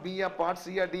 Part B or part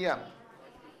C or D?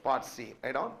 Part C.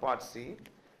 Write down. Part C.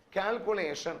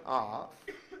 Calculation of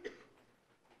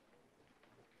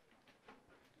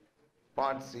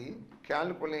part C.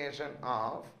 Calculation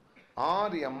of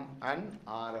RM and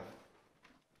RF.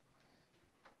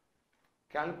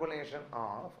 Calculation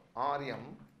of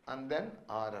RM and then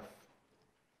RF.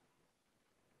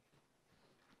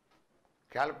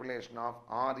 Calculation of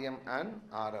RM and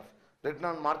RF. Written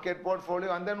on market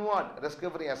portfolio and then what?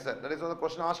 Risk-free asset. That is what the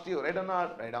question asked you. Right or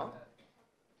not? Write down.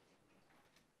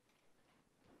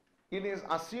 It is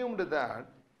assumed that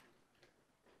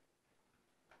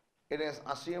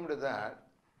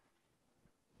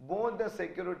both the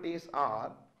securities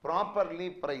are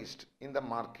properly priced in the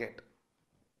market.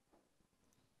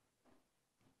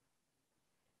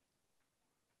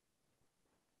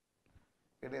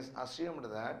 It is assumed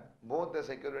that both the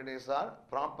securities are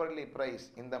properly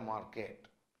priced in the market.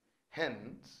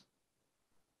 Hence,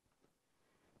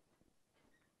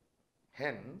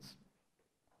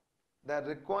 the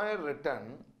required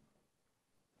return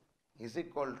is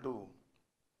equal to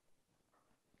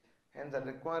the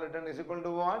required return is equal to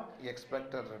what?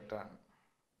 Expected return.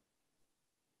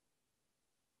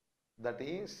 That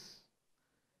is,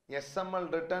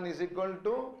 SML return is equal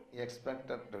to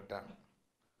expected return.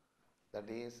 That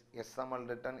is, SML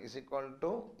return is equal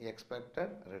to expected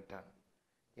return.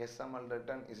 SML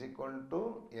return is equal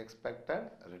to expected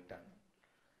return.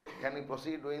 Can we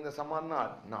proceed doing the sum or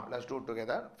not? No, let's do it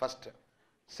together. First,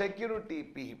 security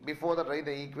P. Before that, write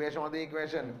the equation. What the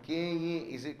equation? KE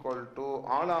is equal to,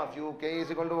 all of you, K is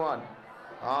equal to what?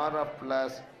 RF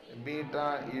plus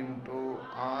beta into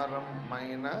RM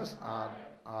minus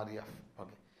RF.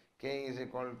 Okay. K is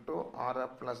equal to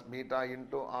RF plus beta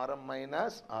into RM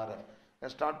minus RF.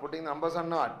 Let's start putting numbers or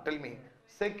not. Tell me.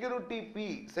 Security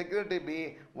P.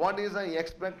 What is the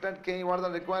expected K? What is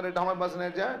the required rate? How much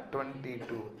percentage?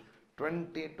 22.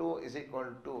 22 is equal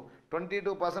to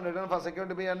 22% return for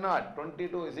security P or not?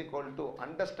 22 is equal to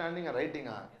understanding and writing.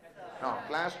 No,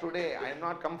 class today, I am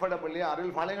not comfortable here. Are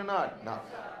you following or not? No.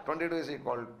 22 is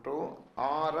equal to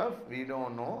RF, we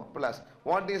don't know, plus.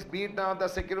 What is beta of the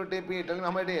security P? Tell me how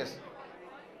much it is.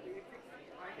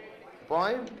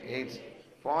 0.8,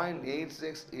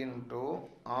 0.86 into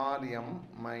RM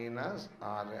minus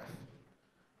RF.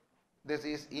 This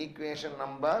is equation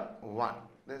number 1.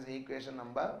 This is equation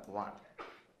number 1.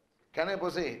 Can I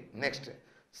proceed? Next.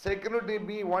 Security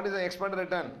B, what is the expected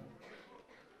return?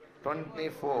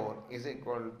 24 is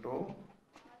equal to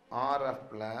RF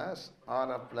plus,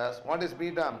 what is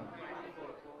beta?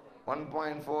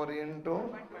 1.4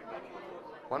 into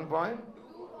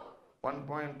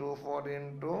 1.24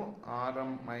 into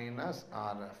RM minus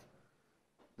RF.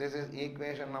 This is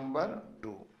equation number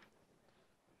 2.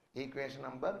 Equation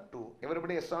number 2.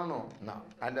 Everybody yes or no? Now,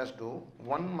 I'll just do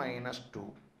 1 minus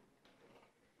 2.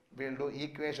 We'll do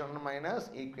equation 1 minus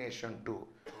equation 2.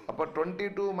 About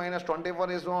 22 minus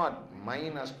 24 is what?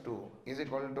 Minus 2 is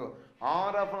equal to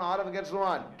RF and RF gets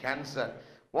what? Cancel.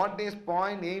 What is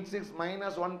 0.86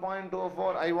 minus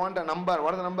 1.24? I want a number.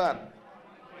 What is the number?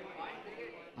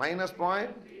 Minus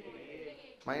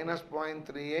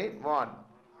 0.38 what?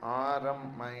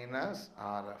 RM minus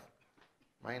RF.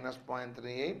 Minus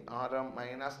 0.38 RM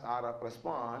minus RF.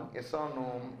 Respond yes or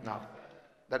no? No.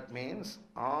 That means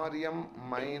RM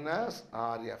minus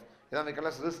RF. Then we call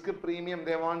as risk premium.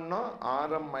 They want no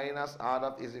RM minus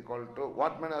RF is equal to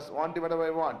what minus 1 divided by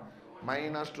what?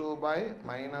 Minus 2 by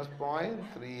minus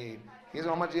 0.38. Is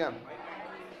how much here?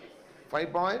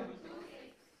 5 point.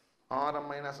 RM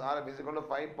minus RF is equal to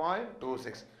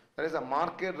 5.26. That is the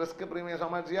market risk premium is how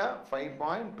much here?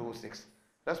 5.26.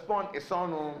 Respond yes or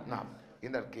no? No.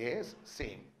 In that case,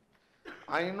 same.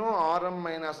 I know RM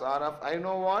minus RF. I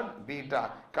know what?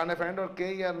 Beta. Can I find out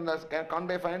K here?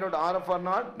 Can't I find out RF or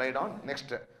not? Write down.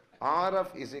 Next.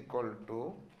 RF is equal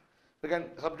to, we can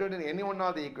substitute in any one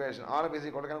of the equation. RF is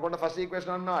equal to, can I go to first equation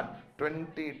or not?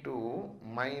 22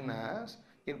 minus,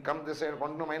 it comes this side,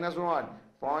 1 to minus what?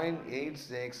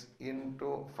 0.86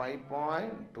 into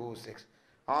 5.26.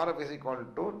 RF is equal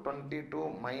to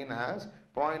 22 minus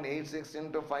 0.86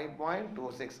 into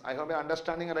 5.26. I hope you are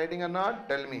understanding and writing or not.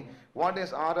 Tell me. What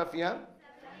is RF here?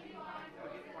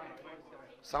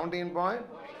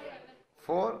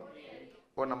 17.4.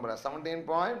 What number?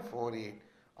 17.48.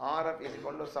 RF is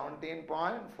equal to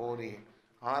 17.48.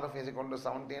 RF is equal to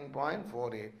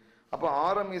 17.48.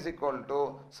 Upon RM is equal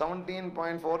to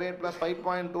 17.48 plus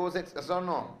 5.26. Yes or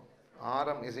no?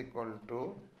 RM is equal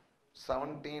to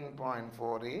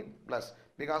 17.48 plus,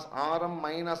 because RM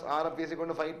minus RF is equal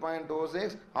to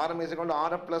 5.26, RM is equal to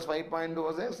RF plus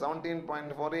 5.26,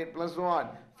 17.48 plus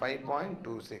what?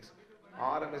 5.26.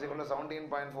 RM is equal to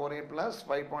 17.48 plus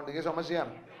 5.26. How much here?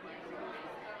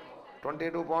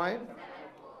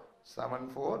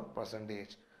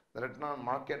 22.74%. The return on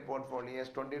market portfolio is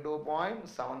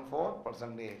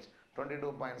 22.74%.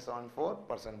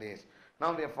 22.74%.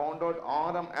 Now we have found out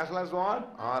RM as well as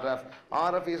what? RF.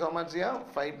 RF is how much here?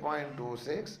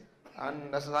 5.26.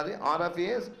 And sorry, RF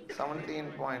is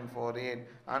 17.48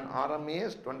 and RM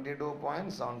is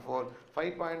 22.74.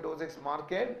 5.26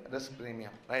 market risk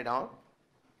premium. Write down.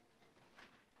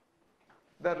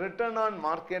 The return on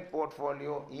market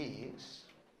portfolio is,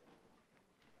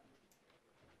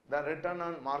 the return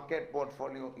on market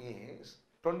portfolio is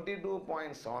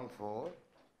 22.74.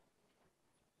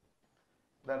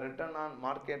 The return on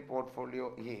market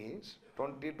portfolio is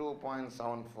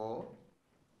 22.74,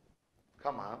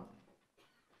 comma.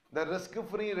 The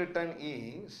risk-free return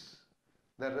is,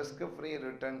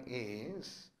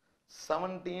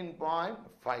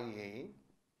 17.58,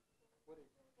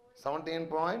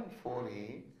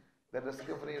 17.48. The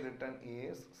risk-free return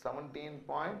is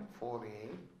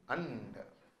 17.48 and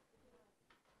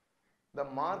the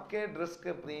market risk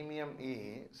premium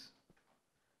is,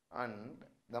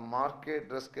 the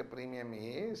market risk premium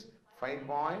is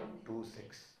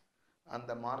 5.26 and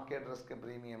the market risk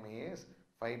premium is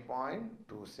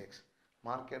 5.26.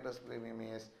 Market risk premium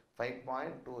is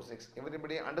 5.26.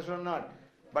 Everybody understood or not?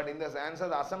 But in this answer,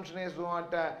 the assumption is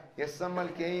what?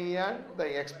 SML, KE and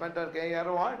the expected KE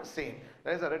are what? Same.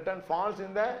 That is, the return falls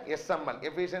in the SML,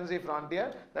 efficiency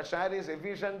frontier. The share is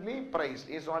efficiently priced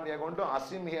is what we are going to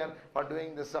assume here for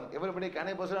doing this sum. Everybody, can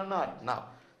I proceed or not? Now,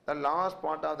 the last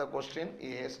part of the question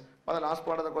is, for the last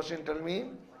part of the question, tell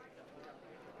me,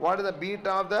 what is the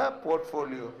beta of the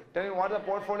portfolio? Tell me what is the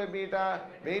portfolio beta?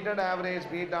 Weighted average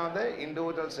beta of the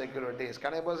individual securities.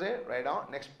 Can I proceed? Right now,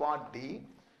 next part D.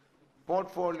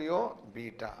 Portfolio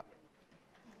beta.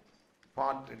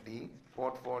 Part D,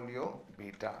 portfolio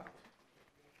beta.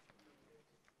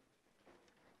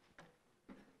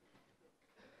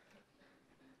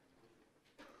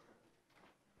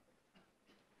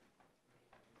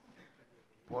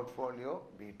 portfolio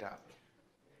beta.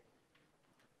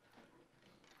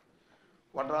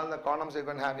 What are all the columns you're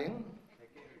going to having?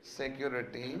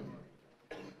 Security,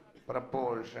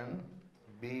 proportion,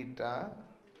 beta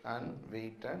and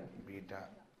weighted beta.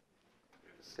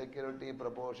 Security,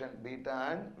 proportion, beta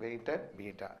and weighted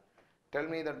beta. Tell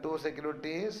me the two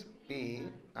securities P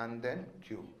and then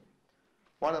Q.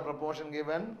 What is the proportion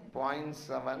given?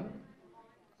 0.7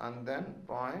 and then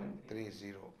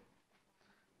 0.30.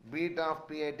 Beta of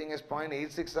P I think is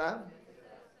 0.86 or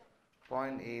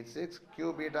 0.86.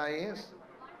 Q beta is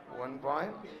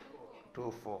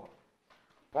 1.24.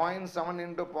 0.7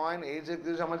 into 0.86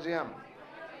 is how much?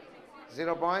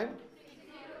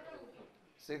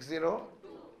 0.602.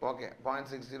 Okay,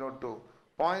 0.602.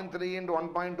 0.3 into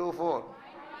 1.24.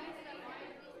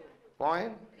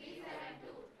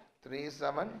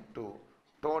 0.372.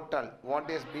 Total. What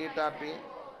is beta P?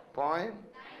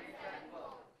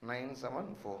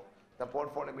 0.974. The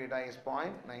portfolio beta is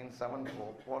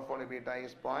 0.974. Portfolio beta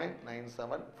is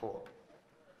 0.974.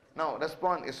 Now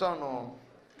respond yes or no.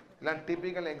 Learn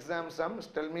typical exam sums.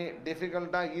 Tell me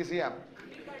difficult or easier?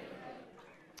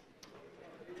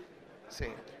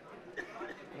 See,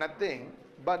 nothing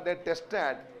but they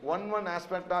tested one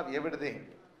aspect of everything.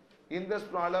 In this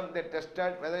problem, they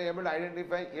tested whether you are able to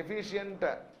identify efficient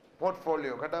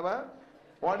portfolio.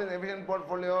 What is efficient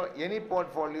portfolio? Any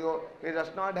portfolio which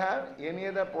does not have any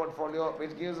other portfolio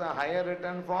which gives a higher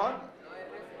return for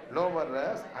lower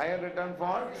risk, higher return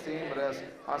for same risk,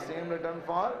 or same return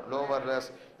for lower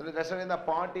risk. So that's in the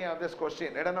part A of this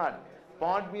question. Right or not?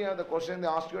 Part B of the question, they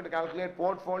ask you to calculate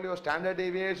portfolio standard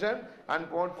deviation and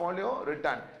portfolio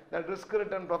return. The risk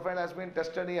return profile has been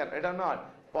tested here. Right or not?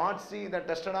 Part C, the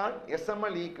tested on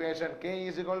SML equation. K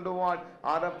is equal to what?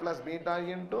 RF plus beta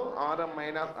into RM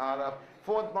minus RF.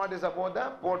 Fourth part is about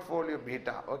the portfolio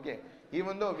beta. Okay.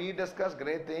 Even though we discuss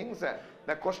great things,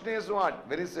 the question is what?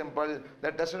 Very simple.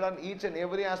 The tested on each and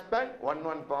every aspect, one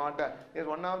part is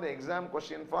one of the exam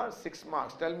question for 6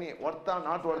 marks. Tell me, worth or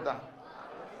not worth?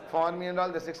 For me and all,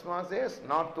 the 6 marks is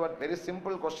not worth. Very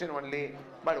simple question only.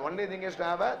 But only thing is to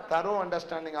have a thorough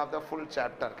understanding of the full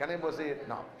chapter. Can I proceed?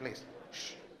 No, please.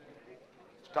 Shh.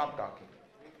 Stop talking.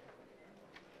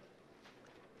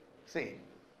 See,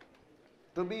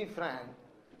 to be frank,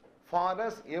 for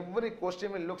us, every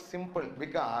question will look simple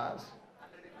because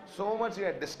so much we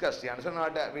have discussed. You understand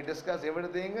what? We discuss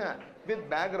everything with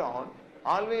background.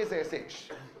 Always I say,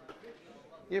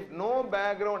 if no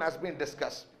background has been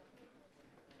discussed,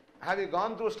 have you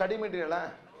gone through study material?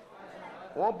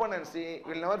 Open and see, you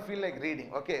will never feel like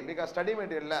reading. Okay, because study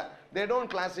material, they don't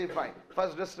classify.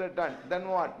 First risk return, then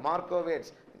what?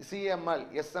 Markowitz,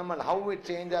 CML, SML, how it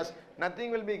changes,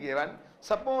 nothing will be given.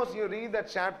 Suppose you read the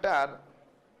chapter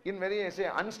in very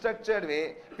unstructured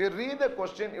way, if you read the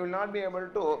question, you will not be able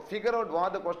to figure out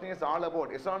what the question is all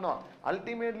about. Yes or no?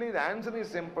 Ultimately, the answer is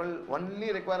simple.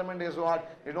 Only requirement is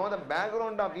what? You know the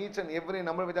background of each and every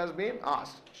number which has been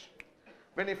asked.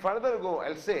 When you further go,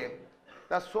 I'll say,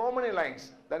 there are so many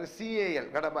lines. That is CAL.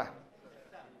 Gadaba.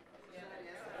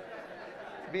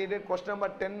 We did question number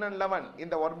 10 and 11 in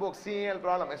the workbook. CAL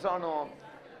problem. Yes or no?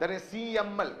 There is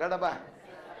CML. Gadaba.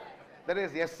 There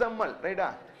is SML. Right?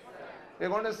 We are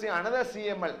going to see another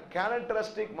CML.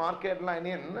 Characteristic market line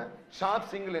in sharp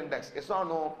single index. Yes or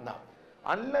no? No.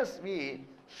 Unless we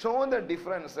show the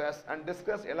differences and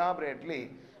discuss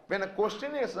elaborately, when a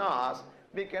question is asked,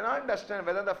 we cannot understand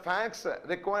whether the facts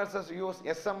requires us to use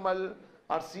SML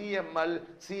or CML,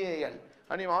 CAL.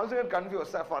 And you also get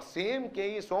confused. For same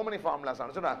K, so many formulas.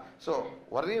 So,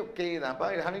 worry K is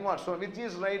having what? So, which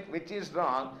is right, which is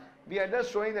wrong? We are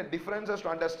just showing the differences to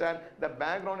understand the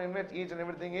background in which each and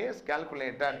everything is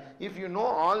calculated. If you know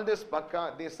all this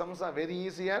pakka, these sums are very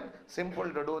easy and simple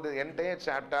to do the entire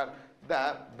chapter.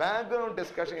 The background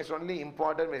discussion is only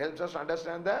important. It helps us to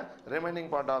understand the remaining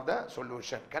part of the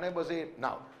solution. Can I proceed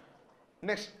now?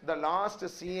 Next, the last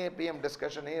CAPM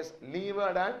discussion is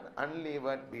levered and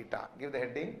unlevered beta. Give the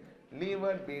heading,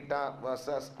 levered beta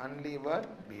versus unlevered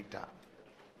beta.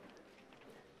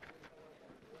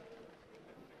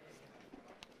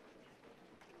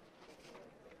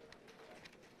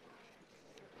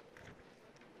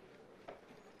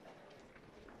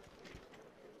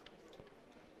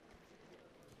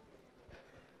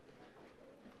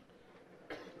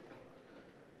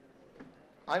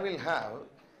 I will have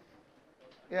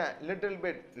a little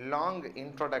bit long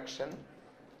introduction,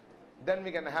 then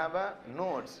we can have a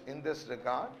notes in this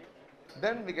regard,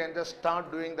 then we can just start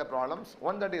doing the problems.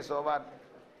 Once that is over,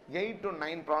 8 to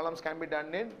 9 problems can be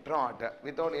done in trot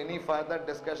without any further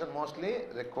discussion mostly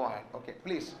required. Okay,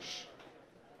 please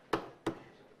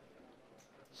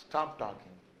stop talking.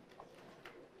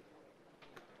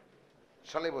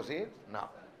 Shall I proceed? Now,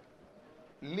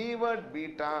 levered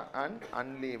beta and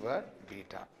unlevered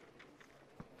beta.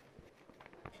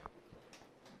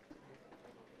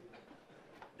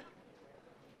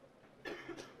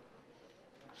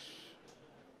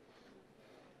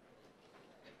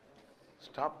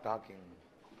 Stop talking.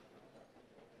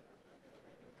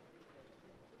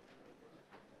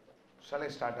 Shall I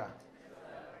start?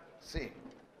 See,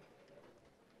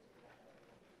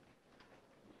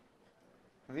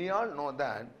 we all know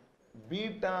that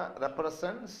beta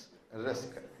represents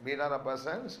risk. Beta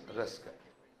represents risk.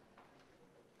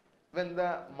 When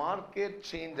the market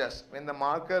changes, when the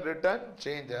market return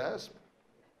changes,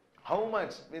 how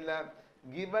much will a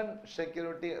given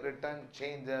security return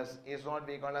changes is what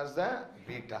we call as the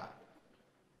beta.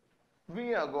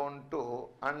 We are going to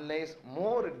analyze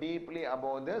more deeply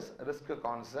about this risk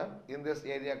concept in this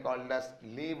area called as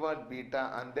levered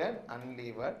beta and then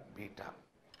unlevered beta.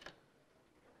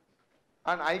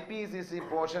 And IPCC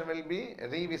portion will be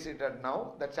revisited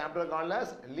now. The chapter called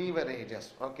as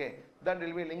leverages. Okay, that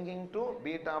will be linking to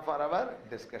beta for our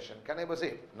discussion. Can I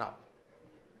proceed now?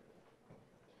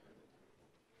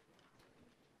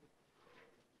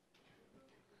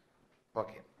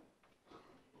 Okay.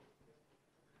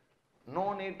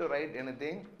 No need to write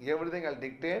anything. Everything I'll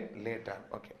dictate later.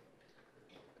 Okay.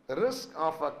 Risk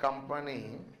of a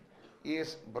company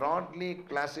is broadly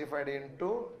classified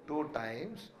into two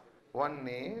types. One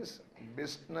is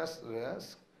business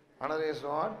risk. Another is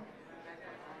what?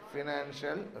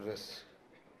 Financial risk.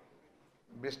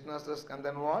 Business risk and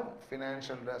then what?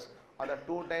 Financial risk are the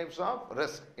two types of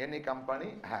risk any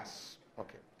company has.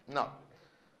 Okay. Now,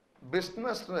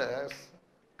 business risk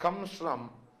comes from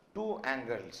two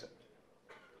angles.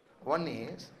 One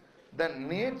is the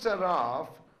nature of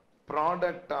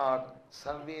product or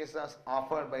services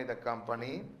offered by the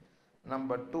company.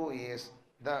 Number two is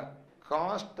the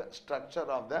cost structure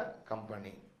of the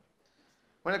company.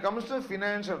 When it comes to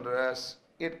financial risk,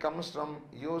 it comes from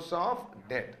use of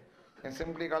debt. And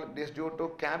simply call it is due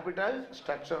to capital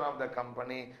structure of the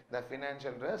company, the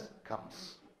financial risk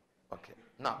comes. Okay.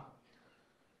 Now,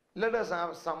 let us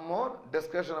have some more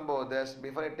discussion about this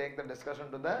before I take the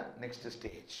discussion to the next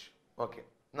stage. Okay.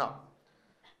 Now,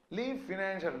 leave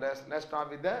financial risk. Let's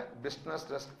start with the business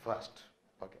risk first.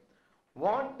 Okay.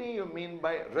 What do you mean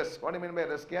by risk? What do you mean by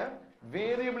risk here?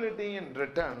 Variability in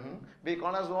return we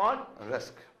call as what?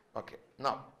 Risk. Okay.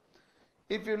 Now,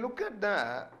 if you look at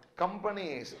the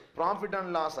company's profit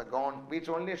and loss account, which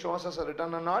only shows us a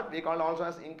return or not, we call also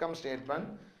as income statement.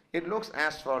 It looks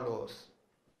as follows.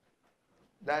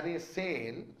 That is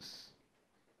sales.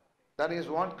 That is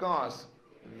what cost?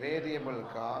 Variable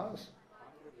cost.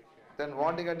 Then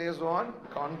what you get is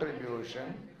what?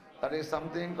 Contribution. That is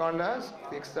something called as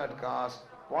fixed cost.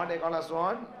 What I call as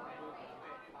what?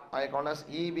 I call as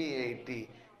EBIT.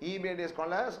 EBIT is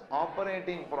called as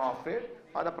operating profit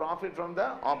or the profit from the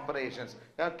operations.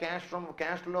 You have cash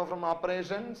flow from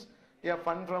operations. You have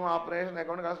fund from operation.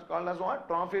 Account is called as what?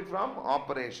 Profit from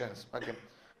operations. Okay.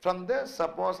 From this,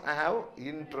 suppose I have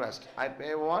interest. I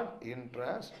pay what?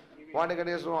 Interest. What I get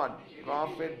is what?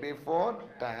 Profit before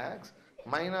tax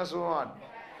minus what?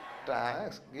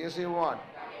 Tax gives you what?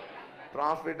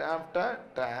 Profit after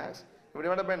tax. If you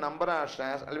divide by number of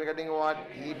shares, I'll be getting what?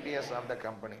 EPS of the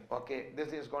company. Okay,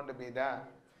 this is going to be the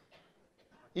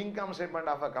income statement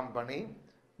of a company.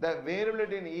 The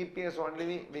variability in EPS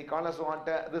only we call as what?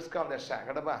 Risk of the share.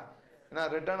 Now,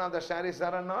 return of the share is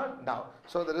there or not? Now,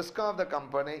 so the risk of the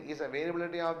company is a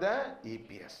variability of the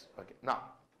EPS. Okay. Now,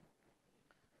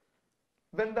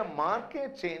 when the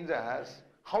market changes,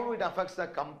 how it affects the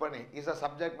company is a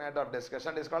subject matter of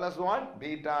discussion. It's called as what?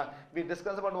 Beta. We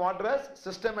discuss about what risk?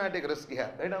 Systematic risk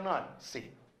here. Right or not?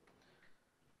 See.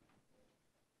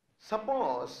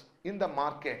 Suppose in the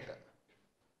market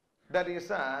there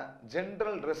is a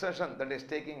general recession that is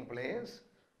taking place.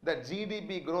 The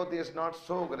GDP growth is not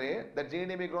so great. The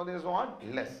GDP growth is what?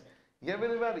 Less.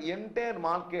 Everywhere, entire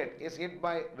market is hit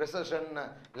by recession,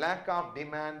 lack of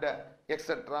demand,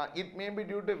 etc. It may be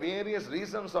due to various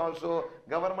reasons also,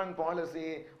 government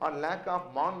policy or lack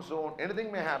of monsoon.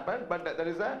 Anything may happen, but there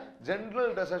is a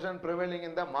general recession prevailing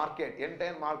in the market,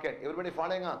 entire market. Everybody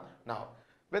following up? Now,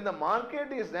 when the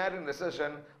market is there in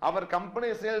recession, our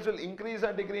company sales will increase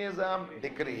or decrease?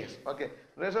 Decrease. Okay.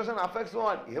 Recession affects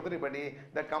what? Everybody.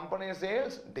 The company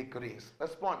sales decrease.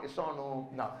 Respond. Yes or no?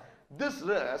 Now, This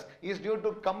risk is due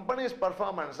to company's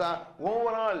performance,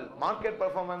 overall market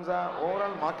performance,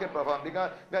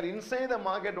 because we are inside the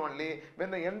market only.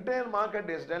 When the entire market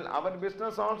is dull, our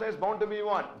business also is bound to be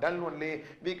what? Dull only.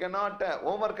 We cannot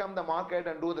overcome the market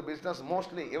and do the business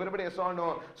mostly. Everybody is on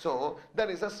no. So there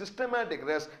is a systematic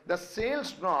risk. The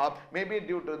sales drop may be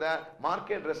due to the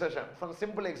market recession. For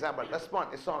simple example,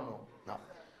 respond is on no. Now,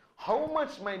 how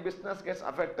much my business gets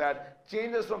affected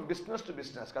changes from business to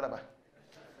business. Kadaba.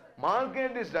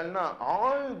 Market is dull now.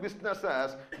 All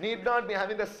businesses need not be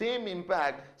having the same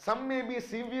impact. Some may be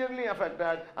severely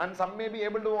affected and some may be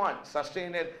able to what?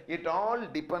 Sustain it. It all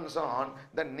depends on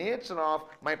the nature of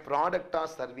my product or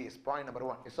service. Point number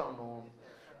one. Yes or no?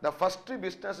 The first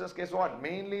businesses case what?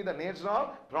 Mainly the nature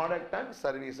of product and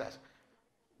services.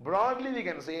 Broadly we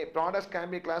can say products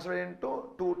can be classified into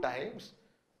two types.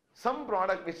 Some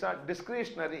products which are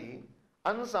discretionary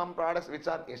and some products which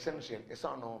are essential. Yes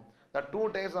or no? The two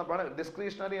types of product,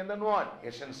 discretionary and then what?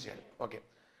 Essential. Okay.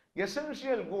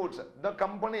 Essential goods, the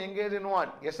company engaged in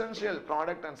what? Essential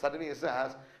product and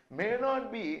services may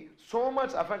not be so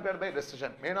much affected by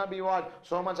recession. May not be what?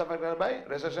 So much affected by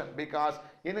recession, because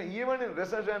even in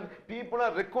recession, people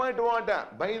are required to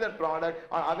what? Buy that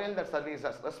product or avail that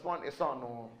services. Respond yes or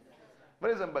no.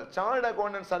 Very simple. Chartered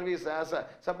accountant services,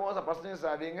 suppose a person is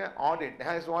having an audit,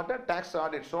 has what? A tax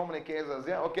audit, so many cases,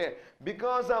 yeah, okay.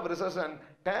 Because of recession,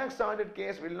 tax audit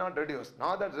case will not reduce.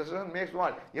 Now that recession makes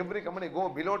what? Every company go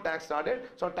below tax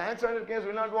audit, so tax audit case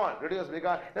will not what? Reduce,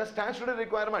 because the statutory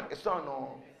requirement, yes or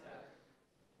no?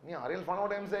 Yeah, are you following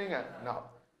what I am saying? Now,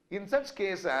 in such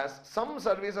cases, some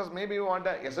services may be what?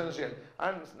 Essential,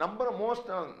 and number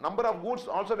of goods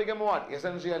also become what?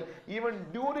 Essential. Even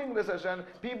during recession,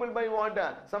 people buy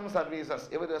what? Some services.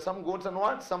 Some goods and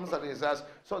what? Some services.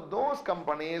 So those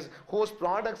companies whose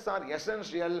products are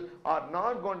essential are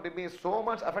not going to be so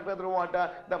much affected through what?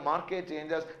 The market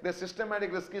changes. The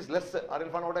systematic risk is less. Are you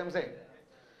following what I am saying?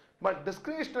 But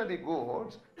discretionary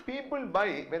goods, people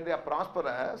buy when they are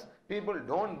prosperous, people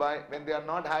don't buy when they are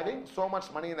not having so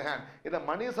much money in the hand. If the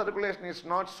money circulation is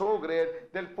not so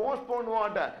great, they'll postpone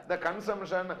what? The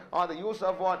consumption or the use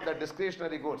of what? The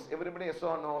discretionary goods. Everybody is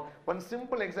so no. One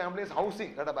simple example is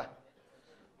housing.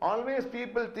 Always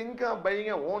people think of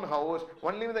buying a own house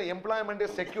only when the employment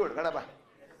is secured.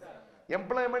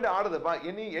 Employment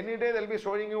any day they'll be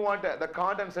showing you what the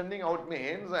card and sending out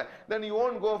means, then you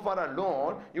won't go for a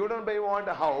loan, you don't buy what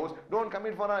a house, don't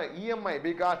commit for a EMI,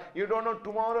 because you don't know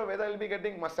tomorrow whether you'll be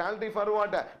getting my salary for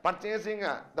what purchasing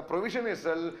the provision is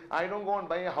still. I don't go and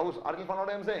buy a house. Are you following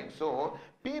what I'm saying? So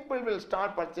people will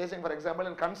start purchasing, for example,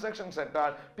 in construction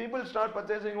sector, people start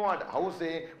purchasing what?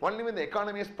 Housing only when the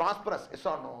economy is prosperous. Yes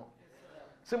or no?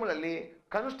 Similarly,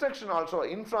 construction also,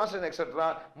 infrastructure,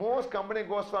 etc. Most company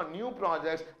goes for new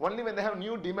projects only when they have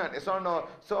new demand. Yes or no?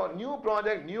 So new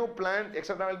project, new plant,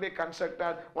 etc. will be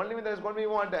constructed only when there is going to be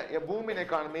what? A boom in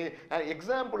economy. An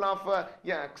example of a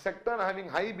sector having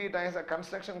high beta is a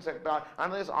construction sector,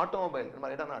 and there is automobile.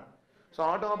 Right or not? So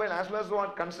automobile as well as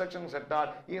what? Construction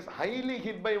sector is highly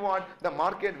hit by what? The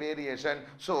market variation.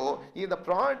 So if the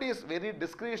product is very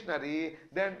discretionary,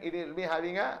 then it will be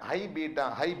having a high beta,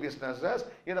 high businesses.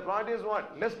 If the product is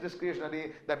what? Less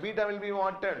discretionary, the beta will be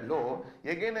what? Low.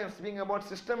 Again I am speaking about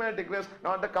systematic risk,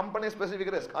 not the company specific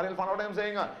risk. Are you following what I am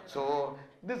saying? So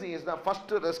this is the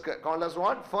first risk called as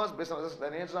what? First businesses, the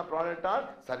nature of product or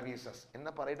services. In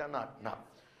the right or not? Now,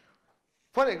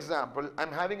 for example, I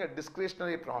am having a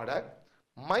discretionary product.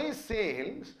 My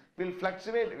sales will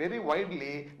fluctuate very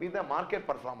widely with the market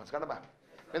performance.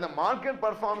 When the market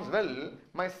performs well,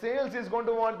 my sales is going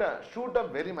to want to shoot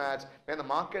up very much. When the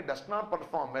market does not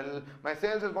perform well, my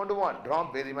sales is going to what?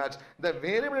 Drop very much. The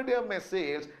variability of my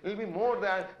sales will be more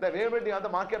than the variability of the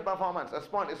market performance.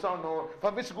 Respond yes or no.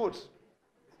 For which goods?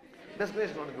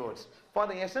 Discretionary goods. For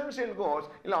the essential goods,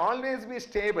 it will always be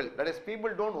stable. That is,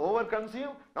 people don't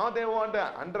overconsume, now they want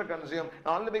to underconsume.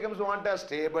 Now it becomes want to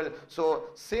stable. So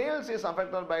sales is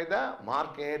affected by the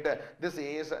market. This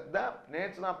is the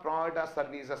nature of product or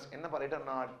services. In the right or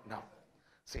not? Now,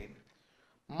 see,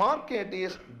 market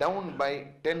is down by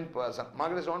 10%.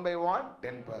 Market is down by what?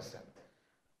 10%.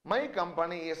 My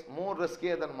company is more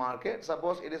riskier than market.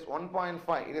 Suppose it is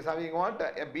 1.5. It is having what?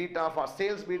 A beta for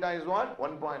sales beta is what?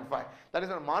 1.5. That is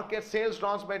when market sales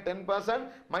drops by 10%.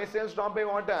 My sales drop by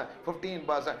what?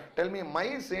 15%. Tell me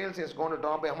my sales is going to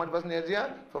drop by how much percentage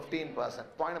here? 15%.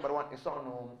 Point number one, yes or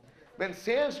no? When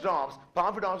sales drops,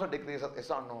 profit also decreases. Yes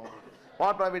or no?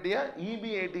 What profit here?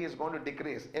 EBIT is going to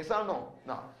decrease. Yes or no?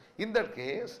 Now, in that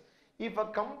case, if a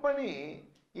company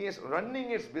is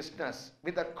running its business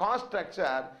with a cost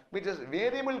structure which is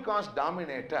variable cost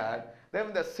dominated, then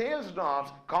when the sales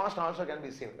drops, cost also can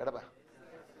be saved.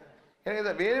 And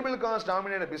the variable cost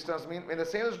dominated business means when the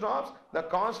sales drops, the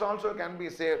cost also can be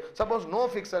saved. Suppose no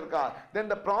fixed cost, then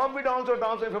the profit also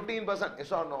drops by 15%.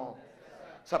 Yes or no?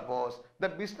 Suppose the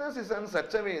business is in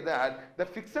such a way that the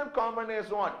fixed component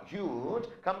is what? Huge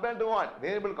compared to what?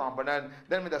 Variable component.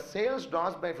 Then when the sales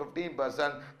drops by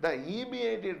 15%, the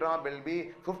EBIT drop will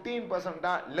be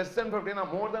 15%, less than 15 or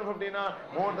more than 15 or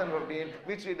more than 15,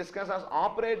 which we discuss as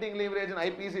operating leverage in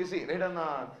IPCC. Right or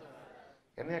not?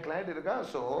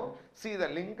 So, see the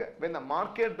link, when the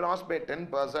market drops by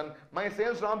 10%, my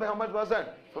sales drop by how much percent?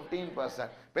 15%.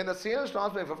 When the sales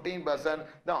drops by 15%,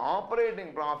 the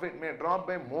operating profit may drop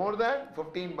by more than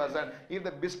 15% if the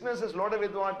business is loaded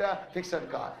with what? Fixed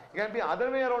cost. It can be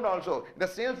other way around also. The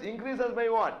sales increases by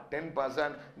what?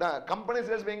 10%. The company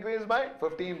sales may increase by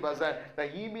 15%. The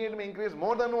EBIT may increase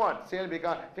more than what? Sale,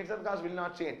 because fixed cost will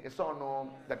not change. Yes or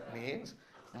no? That means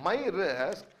my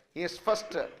risk is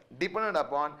first dependent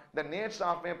upon the nature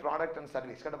of my product and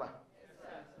service.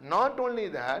 Not only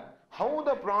that, how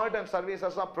the product and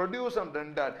services are produced and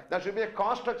rendered. There should be a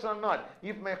cost structure or not.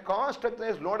 If my cost structure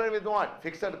is loaded with what?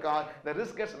 Fixed cost, the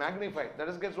risk gets magnified. The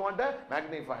risk gets what?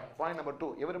 Magnified. Point number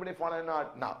 2. Everybody follow or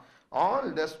not? Now, all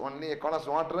this only call us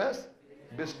what risk?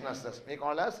 Business risk. We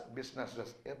call us business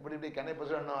risk. Everybody can I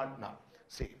proceed or not? Now,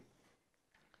 see.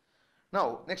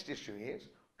 Now, next issue is,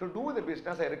 to do the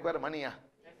business I require money.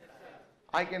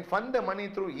 I can fund the money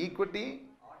through equity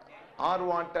or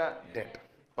what? Debt.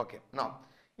 Okay. Now,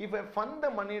 if I fund the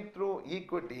money through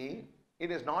equity,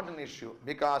 it is not an issue,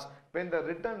 because when the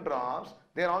return drops,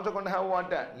 they are also going to have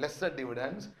what? Lesser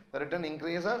dividends. The return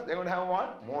increases, they are going to have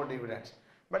what? More dividends.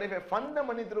 But if I fund the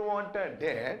money through what?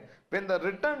 Debt, when the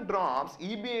return drops,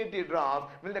 EBIT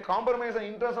drops, will they compromise the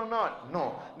interest or not?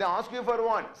 No. They ask you for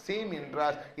what? Same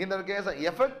interest. In that case, the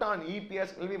effect on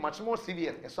EPS will be much more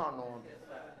severe. Yes or no?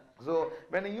 So,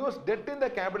 when you use debt in the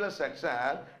capital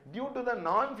structure, due to the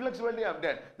non-flexibility of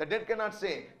debt, the debt cannot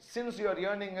say, since you are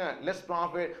earning less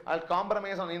profit, I'll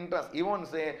compromise on interest. You won't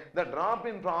say, the drop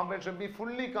in profit should be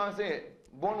fully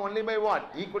borne only by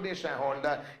what? Equity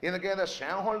shareholder. In the case, the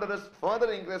shareholder is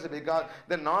further increased because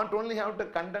they not only have to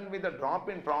contend with the drop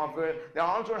in profit, they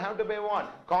also have to pay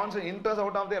what? Constant interest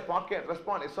out of their pocket.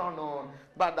 Respond, yes or no?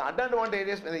 But the other advantage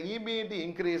is when the EBIT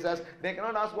increases, they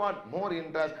cannot ask what? More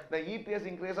interest. The EPS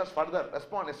increases further.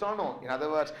 Respond, yes or no? In other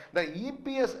words, the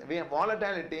EPS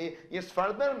volatility is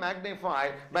further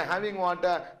magnified by having what?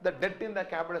 The debt in the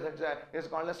capital structure is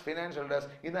called as financial risk.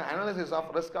 In the analysis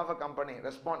of risk of a company.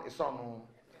 Respond, yes or no?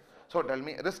 So tell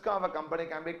me, risk of a company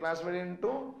can be classified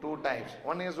into 2 types.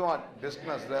 One is what?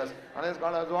 Business risk. Another is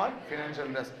called as what? Financial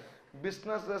risk.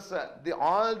 Business risk,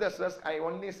 all this risk I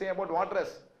only say about what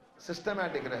risk?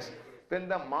 Systematic risk. When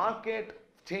the market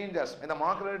changes, when the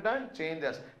market return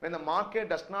changes, when the market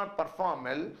does not perform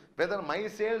well, whether my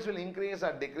sales will increase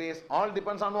or decrease, all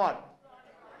depends on what?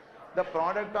 The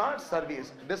product or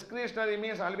service. Discretionary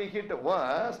means I'll be hit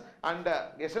worse, and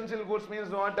essential goods means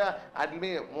what? I'll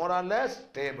be more or less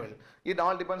stable. It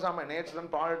all depends on my nature and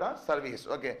product or service.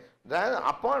 Okay. Then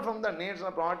apart from the nature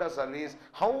of product or service,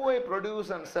 how I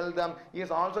produce and sell them is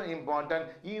also important.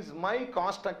 Is my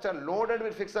cost structure loaded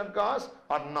with fixed costs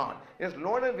or not? Is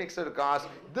loaded with fixed costs,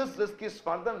 this risk is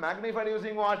further magnified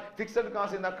using what? Fixed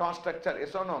costs in the cost structure.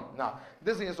 Yes or no? Now,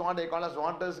 this is what I call as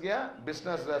what risk here?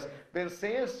 Business risk. When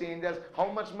sales changes,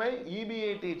 how much my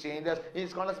EBIT changes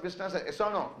is called as business risk. Yes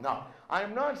or no? Now, I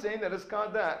am not saying the risk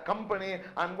of the company,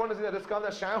 I am going to say the risk of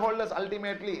the shareholders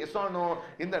ultimately. Yes or no?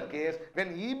 In that case,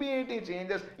 when EBIT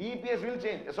changes, EPS will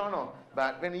change. Yes or no?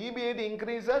 But when EBIT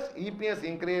increases, EPS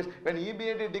increase. When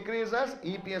EBIT decreases,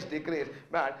 EPS decrease.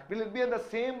 But will it be at the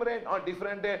same rate or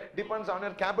different rate? Depends on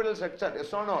your capital structure.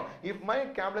 Yes or no? If my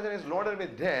capital structure is loaded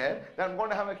with debt, then I'm going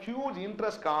to have a huge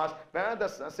interest cost where the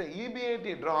say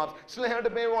EBIT drops. Still I have to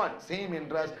pay what? Same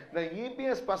interest. The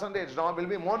EPS percentage drop will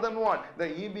be more than what? The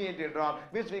EBIT drop,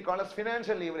 which we call as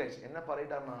financial leverage.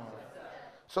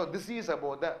 So this is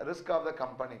about the risk of the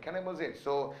company. Can I say it?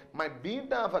 So my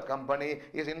beta of a company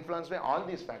is influenced by all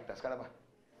these factors.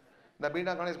 The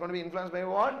beta company is going to be influenced by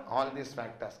what? All these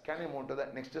factors. Can I move to the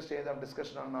next stage of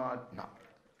discussion or not? No.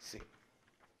 See.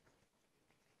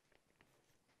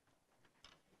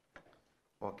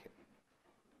 Okay.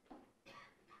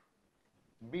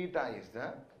 Beta is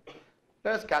the,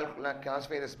 let us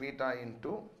classify this beta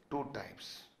into 2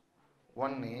 types.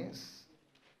 One is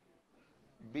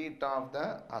beta of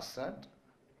the asset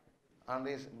and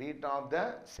is beta of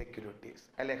the securities.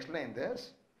 I'll explain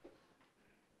this.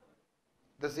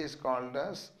 This is called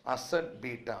as asset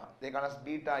beta. They call us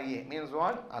beta A. Means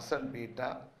what? Asset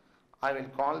beta. I will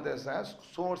call this as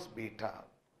source beta.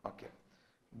 Okay.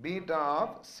 beta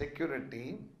of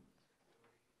security,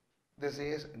 this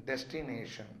is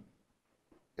destination.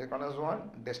 It is called as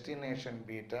what? Destination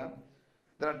beta.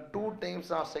 There are two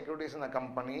types of securities in the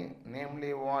company,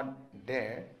 namely what?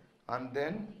 Debt and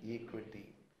then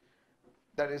equity.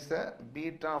 That is the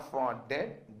beta for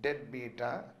debt, debt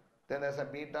beta. Then there is a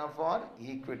beta for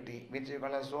equity, which you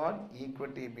call as what?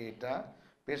 Equity beta,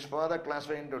 which further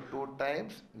classified into two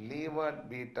types, levered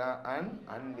beta and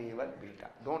unlevered beta.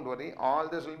 Don't worry, all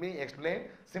this will be explained,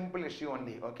 simple issue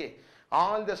only, okay.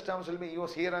 All these terms will be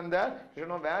used here and there. You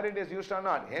know where it is used or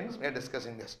not. Hence, we are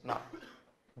discussing this now.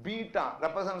 Beta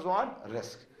represents what?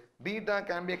 Risk. Beta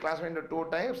can be classified into two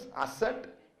types, asset,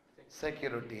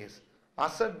 securities.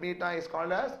 Asset beta is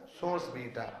called as source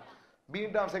beta.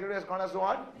 Beta of security is called as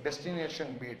what?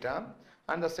 Destination beta.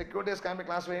 And the securities can be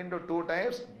classified into two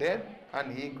types, debt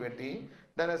and equity.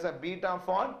 There is a beta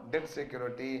for debt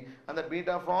security and the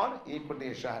beta for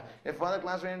equity share. If further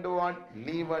classified into what?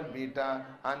 Levered beta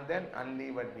and then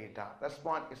unlevered beta.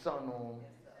 Respond yes or no?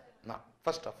 Now,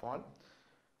 first of all,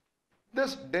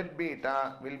 this debt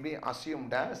beta will be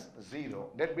assumed as 0.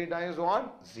 Debt beta is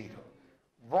what? 0.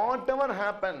 Whatever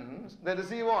happens, they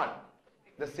receive what?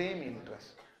 The same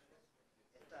interest.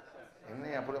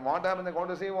 What happens? They go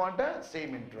to receive what?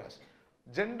 Same interest.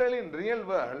 Generally in real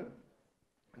world,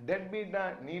 debt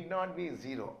beta need not be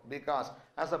 0 because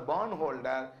as a bond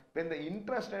holder, when the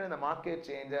interest rate in the market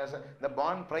changes, the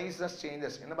bond prices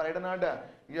changes. In the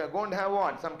you are going to have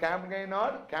what? Some capital gain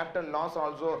or capital loss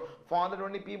also. For that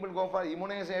only people go for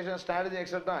immunization strategy,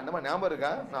 etc.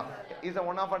 Is a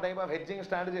one of a type of hedging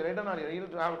strategy, right or not? You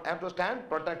have to stand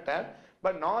protected.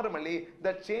 But normally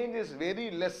the change is very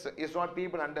less is what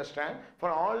people understand. For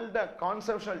all the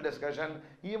conceptual discussion,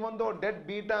 even though debt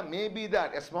beta may be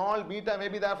there, a small beta may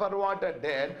be there for what? A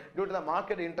debt due to the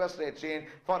market interest rate change.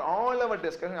 For all our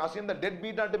discussion, assume the debt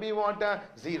beta to be what?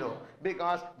 0.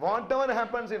 Because whatever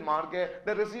happens in market,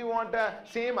 they receive what?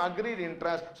 Same agreed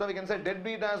interest. So we can say debt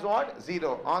beta is what?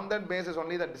 0. On that basis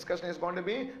only the discussion is going to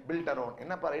be built around.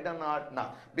 Right or not?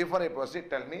 Now, before I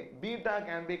proceed, tell me, beta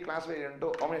can be classified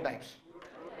into how many types?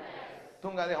 How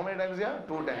many times here?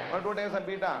 2 times. What 2 times of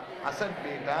beta? Asset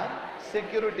beta,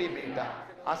 security beta.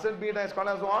 Asset beta is called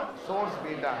as what? Source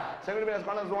beta. Security beta is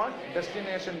called as what?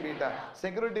 Destination beta.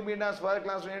 Security beta is further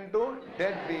classified into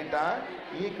debt beta,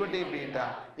 equity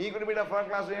beta. Equity beta further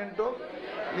classified into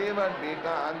levered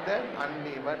beta and then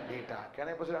unlevered beta. Can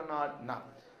I proceed or not? No.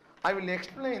 I will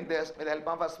explain this with the help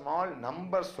of a small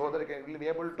number so that you will be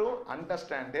able to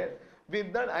understand it.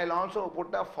 With that, I will also put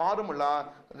a formula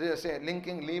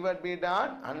linking levered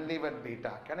beta and unlevered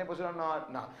beta. Can I proceed or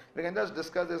not? No. We can just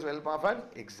discuss this with the help of an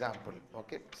example.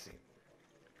 Okay, see.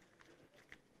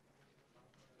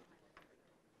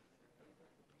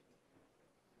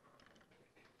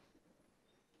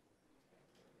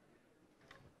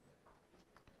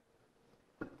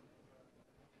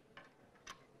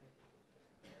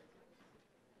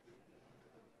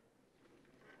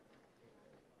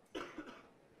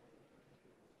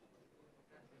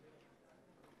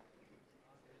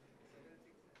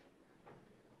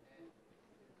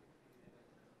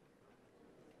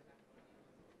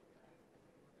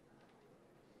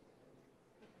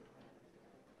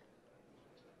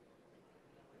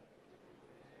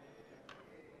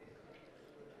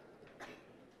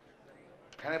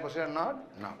 Can I proceed or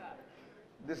not? No.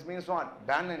 This means what?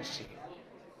 Balance sheet.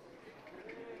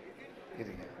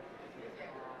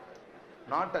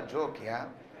 Not a joke, yeah.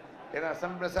 There are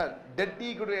some people say debt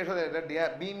equity ratio.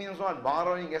 Yeah. B means what?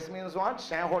 Borrowing. S means what?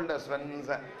 Shareholders funds.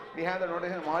 We have the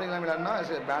notation as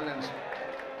a balance.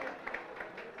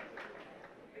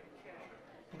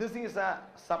 This is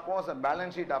suppose a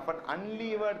balance sheet of an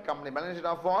unlevered company. Balance sheet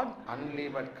of what?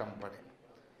 Unlevered company.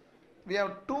 We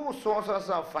have two sources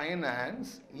of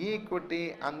finance,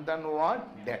 equity and then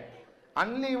what? Debt.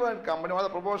 Unlevered company, what is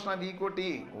the proportion of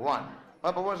equity? 1. What is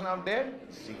the proportion of debt?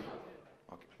 0.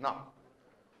 Okay. Now,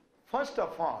 first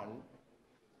of all,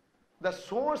 the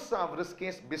source of risk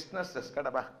is businesses.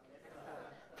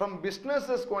 From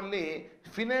businesses only,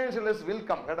 financial risk will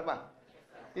come.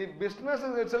 If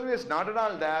businesses itself is not at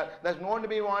all there, there's going to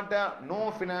be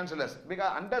no financial risk.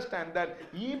 Because understand that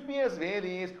EPS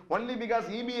varies only because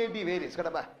EBIT varies.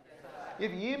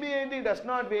 If EBIT does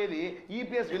not vary,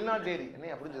 EPS will not vary.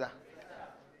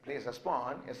 Please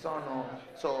respond, yes or no.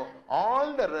 So,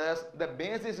 all the rest, the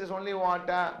basis is only what?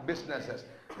 Businesses.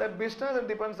 The business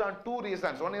depends on two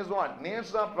reasons. One is what?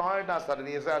 Nature of product or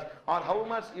services, or how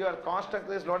much your cost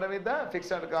structure is loaded with the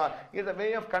fixed cost. It's a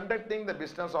way of conducting the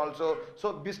business also.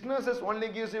 So, businesses only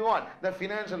gives you what? The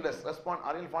financial risk. Respond,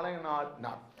 are you following or not?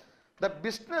 No. The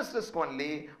business risk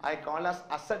only I call as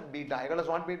asset beta. I call as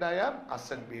what beta? Yeah?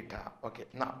 Asset beta. Okay.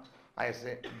 Now I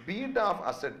say beta of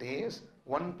asset is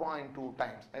 1.2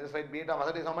 times. I just write beta of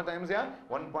asset is how much times? Yeah,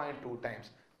 1.2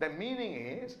 times. The meaning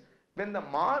is when the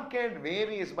market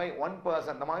varies by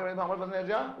 1%, the market varies by how much percentage?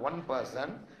 Yeah? 1%.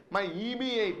 My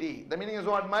EBIT, the meaning is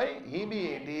what? My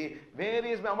EBIT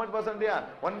varies by how much percent? Yeah?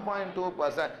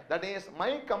 1.2%. That is,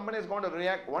 my company is going to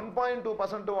react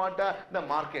 1.2% to what? The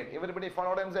market. Everybody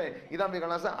follow what I'm saying? This is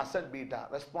called as asset beta.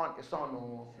 Respond yes or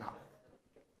no? Now,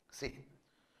 see.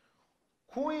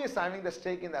 Who is having the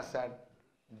stake in the asset?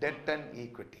 Debt and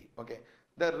equity. Okay.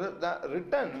 The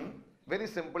return, very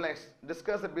simple. I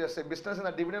discuss the business in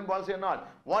the dividend policy or not.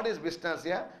 What is business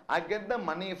here? I get the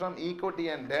money from equity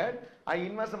and debt. I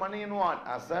invest the money in what?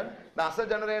 Asset. The asset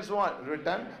generates what?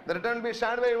 Return. The return will be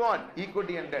shared by what?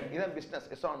 Equity and debt. Is that business?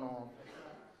 Yes or no?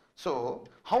 So,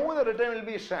 how the return will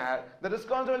be shared? The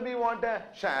risk also will be what?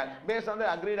 Shared based on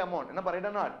the agreed amount. Right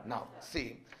or not? Now,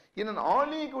 see. In an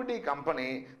all-equity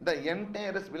company, the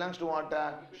entire risk belongs to what?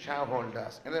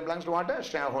 Shareholders. And it belongs to what?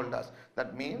 Shareholders.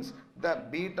 That means the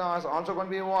beta is also going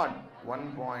to be what?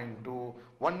 1.2.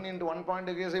 1 into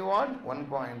 1.2 is what?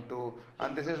 1.2.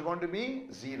 And this is going to be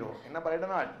 0. Right or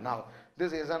not? Now,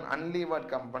 this is an unlevered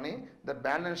company. The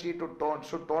balance sheet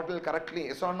should total correctly.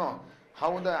 Yes or no?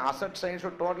 How the asset side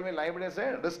should totally liability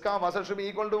side, risk of asset should be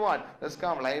equal to what? Risk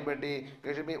of liability,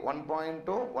 it should be 1.2,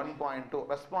 1.2.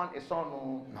 Respond yes or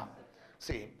no? No.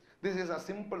 See, this is a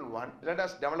simple one. Let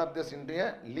us develop this into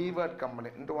a levered company.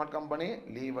 Into what company?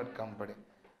 Levered company.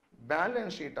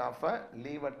 Balance sheet of a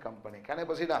levered company. Can I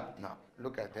proceed up? Now,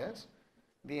 look at this.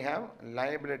 We have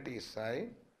liability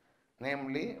side,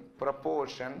 namely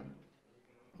proportion,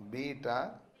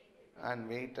 beta and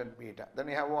weighted beta. Then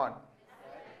we have what?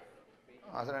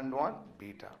 Asset and what?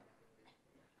 Beta.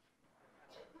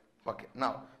 Okay.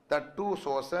 Now, the two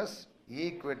sources,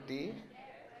 equity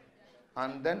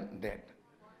and then debt.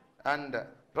 And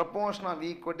proportion of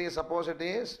equity, suppose it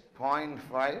is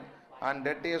 0.5 and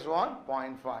debt is what?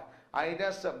 0.5. I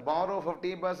just borrow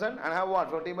 50% and have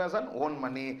what? 50% own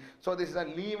money. So this is a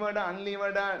levered,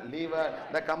 unlevered, levered.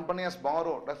 The company has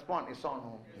borrowed. Respond yes or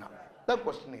no? No. The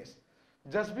question is,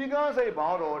 just because I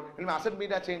borrowed, will my asset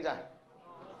beta change?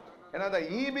 The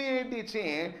EBIT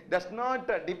change does not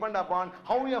depend upon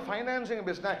how you are financing a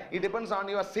business. It depends on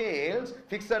your sales,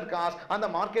 fixed cost, and the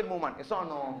market movement. Yes or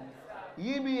no?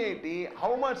 EBIT,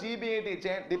 how much EBIT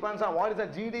change depends on what is the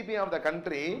GDP of the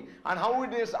country and how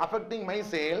it is affecting my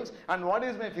sales and what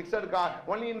is my fixed cost.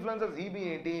 Only influences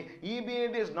EBIT.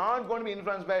 EBIT is not going to be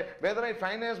influenced by whether I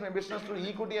finance my business through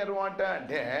equity or what?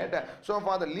 Debt. So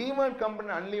for the levered company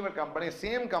and unlevered company,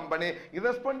 same company,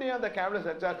 irrespective of the capital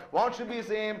structure, what should be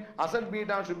same? Asset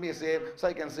beta should be same. So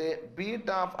I can say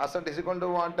beta of asset is equal to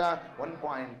what?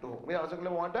 1.2. We are also equal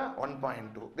to what?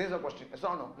 1.2. This is a question. Yes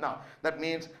or no? Now, that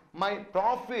means my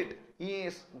profit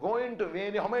is going to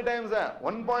vary how many times?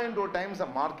 1.2 times the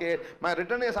market. My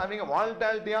return is having a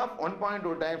volatility of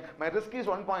 1.2 times. My risk is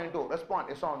 1.2. Respond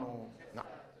yes or no? No.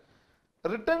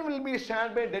 Return will be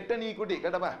shared by debt and equity.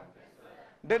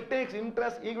 Debt takes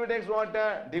interest, equity takes what?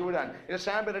 Dividend. It is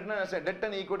shared by return as a debt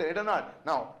and equity. Right or not?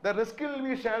 Now, the risk will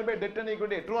be shared by debt and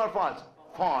equity. True or false?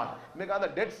 False. Because the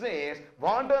debt says,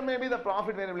 whatever may be the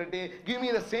profit variability, give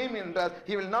me the same interest.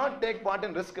 He will not take part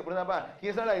in risk.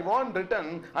 He said, I want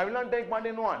return. I will not take part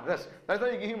in what? Risk. That's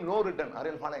why you give him no return. Are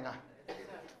you following?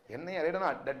 Right or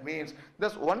not? That means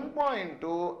this 1.2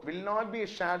 will not be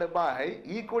shared by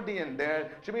equity and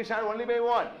debt. Should be shared only by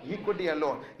what? Equity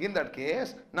alone. In that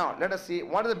case, now let us see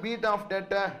what is the beta of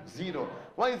debt? 0.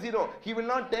 Why 0? He will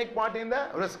not take part in the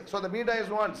risk. So the beta is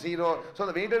what? 0. So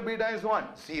the weighted beta is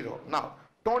what? 0. Now,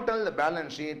 total the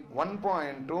balance sheet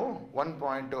 1.2,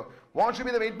 1.2. What should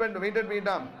be the weighted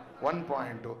beta?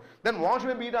 1.2. Then what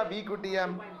should be beta of equity?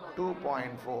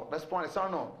 2.4. Respond yes or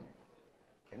no?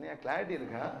 Any clarity?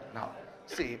 Now,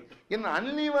 see, in an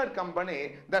unlevered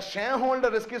company, the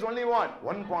shareholder risk is only what?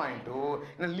 1.2.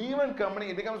 In a levered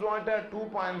company, it becomes what?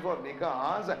 2.4.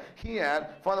 Because here,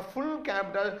 for the full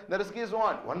capital, the risk is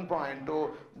what?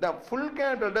 1.2. The full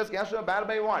capital risk has to bear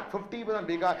by what? 50%.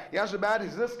 Because he has to bear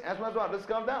his risk as much as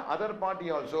risk of the other party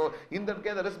also. In that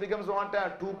case, the risk becomes what?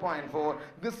 2.4.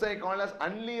 This I call as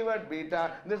unlevered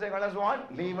beta. This I call as what?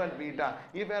 Levered beta.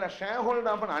 If you are a shareholder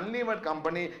of an unlevered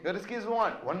company, your risk is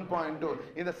what? 1.2.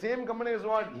 If the same company is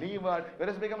what? Levered, your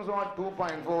risk becomes what?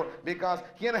 2.4. Because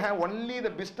here I have only the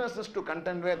businesses to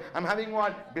contend with. I am having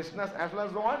what? Business as well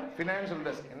as what? Financial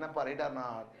risk. Right or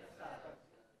not?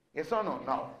 Yes or no?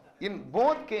 Now, in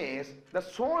both cases, the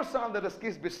source of the risk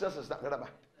is businesses.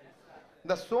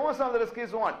 The source of the risk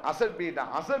is what? Asset beta.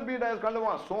 Asset beta is called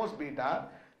what? Source beta.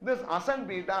 This asset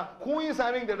beta, who is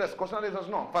having the risk? Question is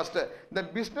no. First, the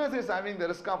business is having the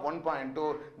risk of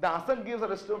 1.2. The asset gives the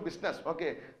risk to business.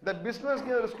 Okay. The business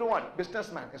gives the risk to what?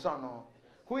 Businessman. Yes or no?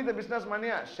 Who is the businessman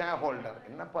here? Shareholder.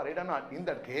 Right or not? In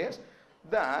that case,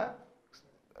 the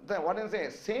what do you say?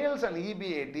 Sales and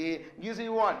EBIT gives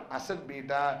you what? Asset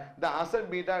beta. The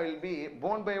asset beta will be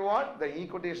borne by what? The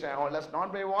equity shareholders,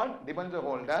 not by what? Debenture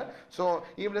holder. So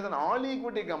if it is an all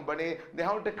equity company, they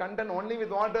have to contend only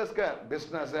with what risk?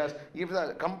 Businesses. If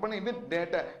the company with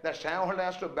debt, the shareholder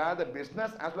has to bear the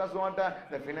business as well as what?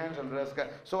 The financial risk.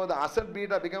 So the asset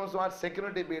beta becomes what?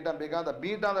 Security beta, because the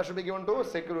beta that should be given to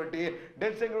security.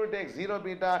 Debt security takes 0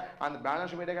 beta and the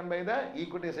balance should be taken by the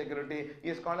equity security.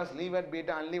 Is called as levered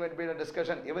beta and levered beta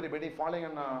discussion. Everybody following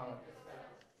on?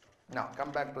 Now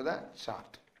come back to the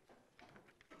chart.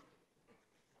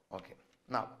 Okay.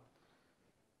 Now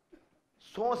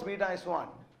source beta is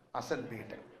what? Asset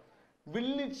beta.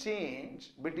 Will it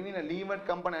change between a levered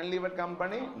company and unlevered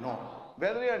company? No.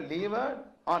 Whether you are levered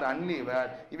or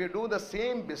unlevered, if you do the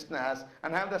same business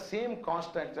and have the same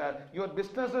cost structure, your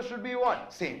businesses should be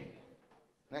what? Same.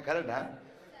 Correct, huh?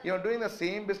 You are doing the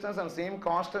same business and same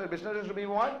cost, businesses should be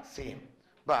what? Same.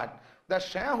 But the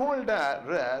shareholder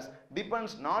risk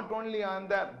depends not only on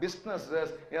the business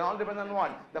risk, it all depends on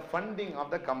what? The funding of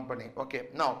the company. Okay.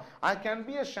 Now, I can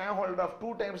be a shareholder of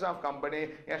two types of company,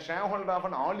 a shareholder of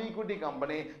an all equity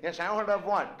company, a shareholder of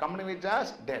what? Company which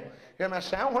has debt. If I am a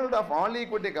shareholder of all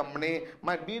equity company,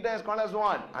 my beta is called as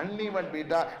what? Unlevered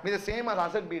beta, which is the same as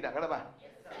asset beta.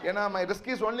 My risk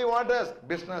is only what is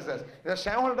businesses. The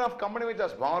shareholder of company which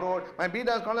has borrowed, my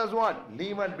beta is called as what?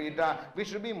 Levered beta, which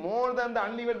should be more than the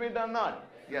unlevered beta or not?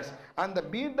 Yes. And the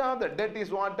beta of the debt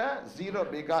is what? 0,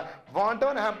 because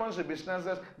whatever happens to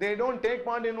businesses, they don't take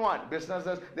part in what?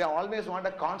 Businesses. They always want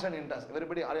a constant interest.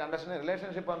 Everybody, are you understanding the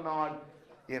relationship or not?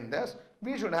 In this,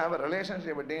 we should have a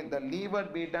relationship between the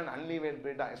levered beta and unlevered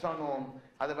beta. Yes or no?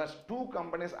 Otherwise, two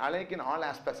companies alike in all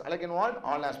aspects. Alike in what?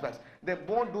 All aspects. They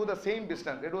both do the same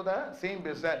business. They do the same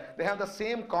business. They have the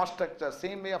same cost structure,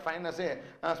 same way of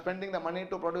spending the money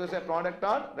to produce a product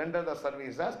or render the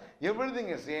services. Everything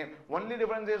is same. Only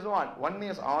difference is what? One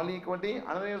is all equity,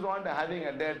 another is what? Having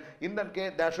a debt. In that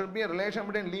case, there should be a relation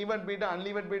between levered beta and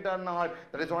unlevered beta or not.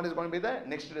 That is what is going to be the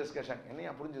next discussion.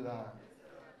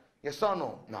 Yes or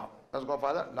no? Now, let's go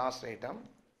for the last item.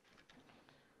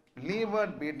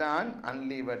 Levered beta and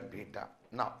unlevered beta.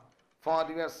 Now, for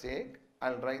your sake,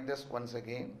 I'll write this once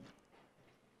again.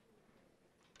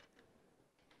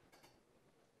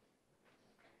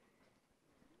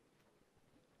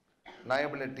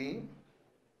 Liability,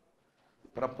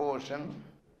 proportion,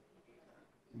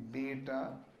 beta,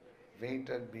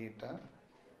 weighted beta,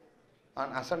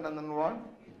 and asset and then what?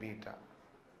 Beta.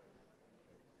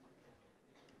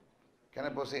 Can I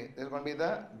proceed? This is going to be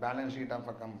the balance sheet of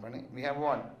a company. We have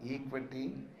what?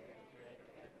 Equity,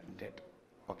 debt.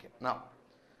 Okay. Now,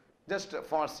 just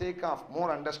for sake of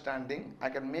more understanding, I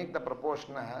can make the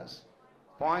proportion as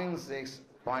 0.6,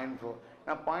 0.4.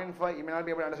 Now, 0.5, you may not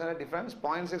be able to understand the difference.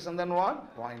 0.6 and then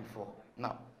what? 0.4.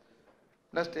 Now,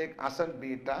 let's take asset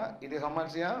beta. It is how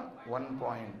much here?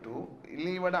 1.2.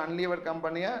 Levered, unlevered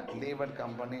company, levered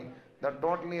company. The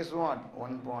total is what?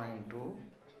 1.2.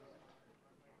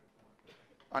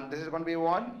 And this is going to be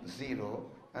what? 0.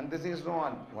 And this is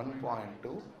what?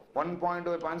 1.2.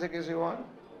 1.2 0.6 is what?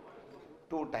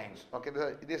 2 times. Okay,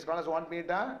 this is called as what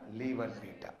beta? Levered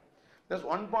beta. This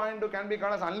 1.2 can be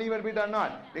called as unlevered beta or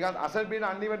not? Because asset beta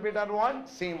and unlevered beta are what?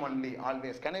 Same only,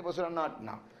 always. Can I proceed or not?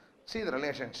 Now, see the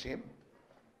relationship.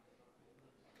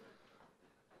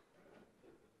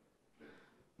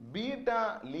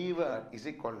 Beta levered is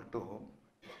equal to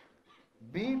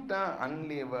beta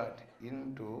unlevered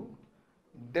into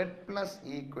debt plus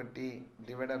equity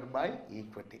divided by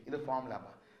equity. This is the formula.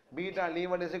 Beta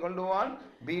levered is equal to what?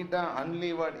 Beta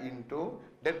unlevered into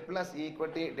debt plus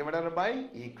equity divided by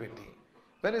equity.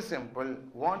 Very simple.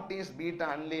 What is beta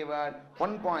unlevered?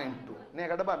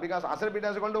 1.2. Because asset beta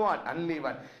is equal to what?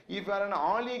 Unlevered. If you are an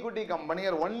all equity company,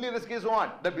 your only risk is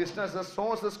what? The business, the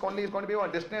source risk only is going to be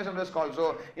what? Destination risk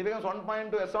also. It becomes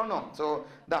 1.2, yes or no? So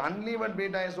the unlevered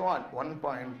beta is what?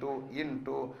 1.2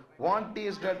 into what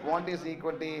is debt? What is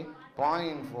equity?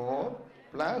 0.4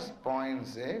 plus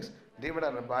 0.6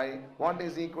 divided by what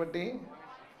is equity?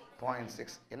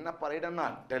 0.6. Ennappa right or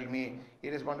not? Tell me.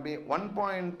 It is going to be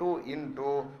 1.2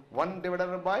 into 1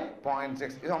 divided by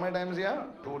 0.6. Is how many times here?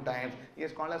 2 times. It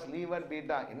is called as levered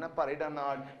beta. Ennappa right or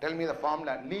not? Tell me the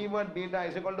formula. Levered beta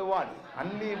is equal to what?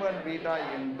 Unlevered beta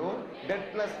into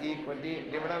debt plus equity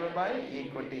divided by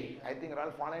equity. I think you are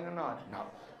all following or not? No.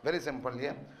 Very simple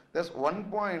here. This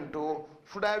 1.2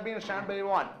 should have been shared by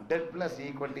what? Debt plus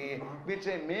equity, which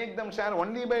I make them share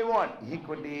only by what?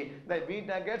 Equity. The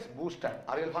beta gets boosted.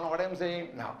 Are you following what I am saying?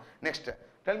 Now, next.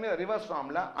 Tell me the reverse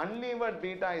formula. Unlevered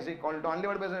beta is equal to,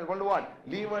 unlevered beta is equal to what?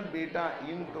 Levered beta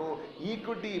into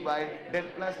equity by debt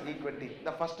plus equity.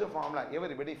 The first formula.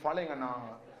 Everybody following or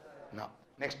not? Now,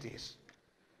 next is.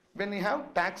 When you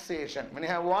have taxation, when you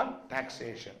have what?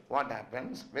 Taxation. What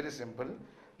happens? Very simple.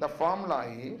 The formula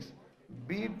is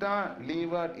beta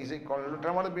levered is equal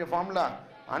to, what will be a formula?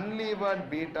 Unlevered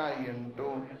beta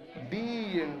into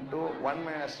D into 1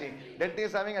 minus T. That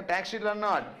is having a tax sheet or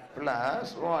not?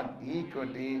 Plus what?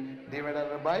 Equity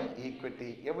divided by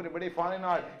equity. Everybody following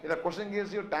out. If the question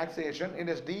gives you taxation, it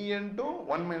is D into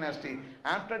 1 minus T.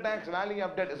 After tax value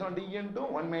of debt is not D into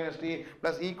 1 minus T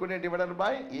plus equity divided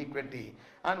by equity.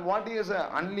 And what is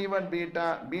unlevered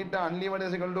beta? Beta unlevered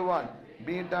is equal to what?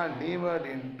 Beta levered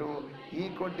into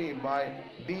equity by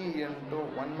D into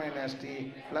 1 minus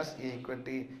T plus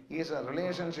equity is a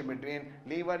relationship between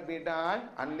levered beta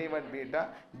and unlevered beta.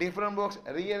 Different books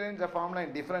rearrange the formula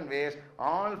in different ways.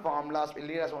 All formulas will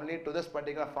lead us only to this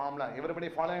particular formula. Everybody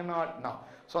following or not? No.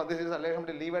 So this is a relation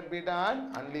between levered beta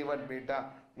and unlevered beta.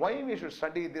 Why we should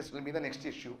study this will be the next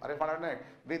issue.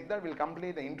 With that we'll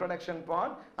complete the introduction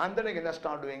part and then we can just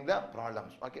start doing the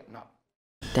problems. Okay, now.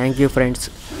 Thank you friends.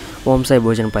 OMSAI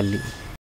Bhojanapalli.